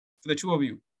this for the 2 of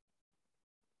you.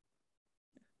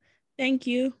 Thank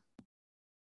you.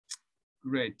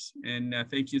 Great, and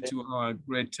thank you to our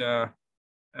great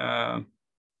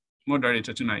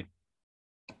moderator tonight.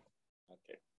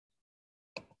 Okay.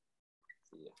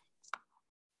 See ya.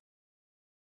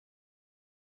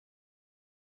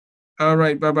 All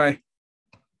right, bye-bye.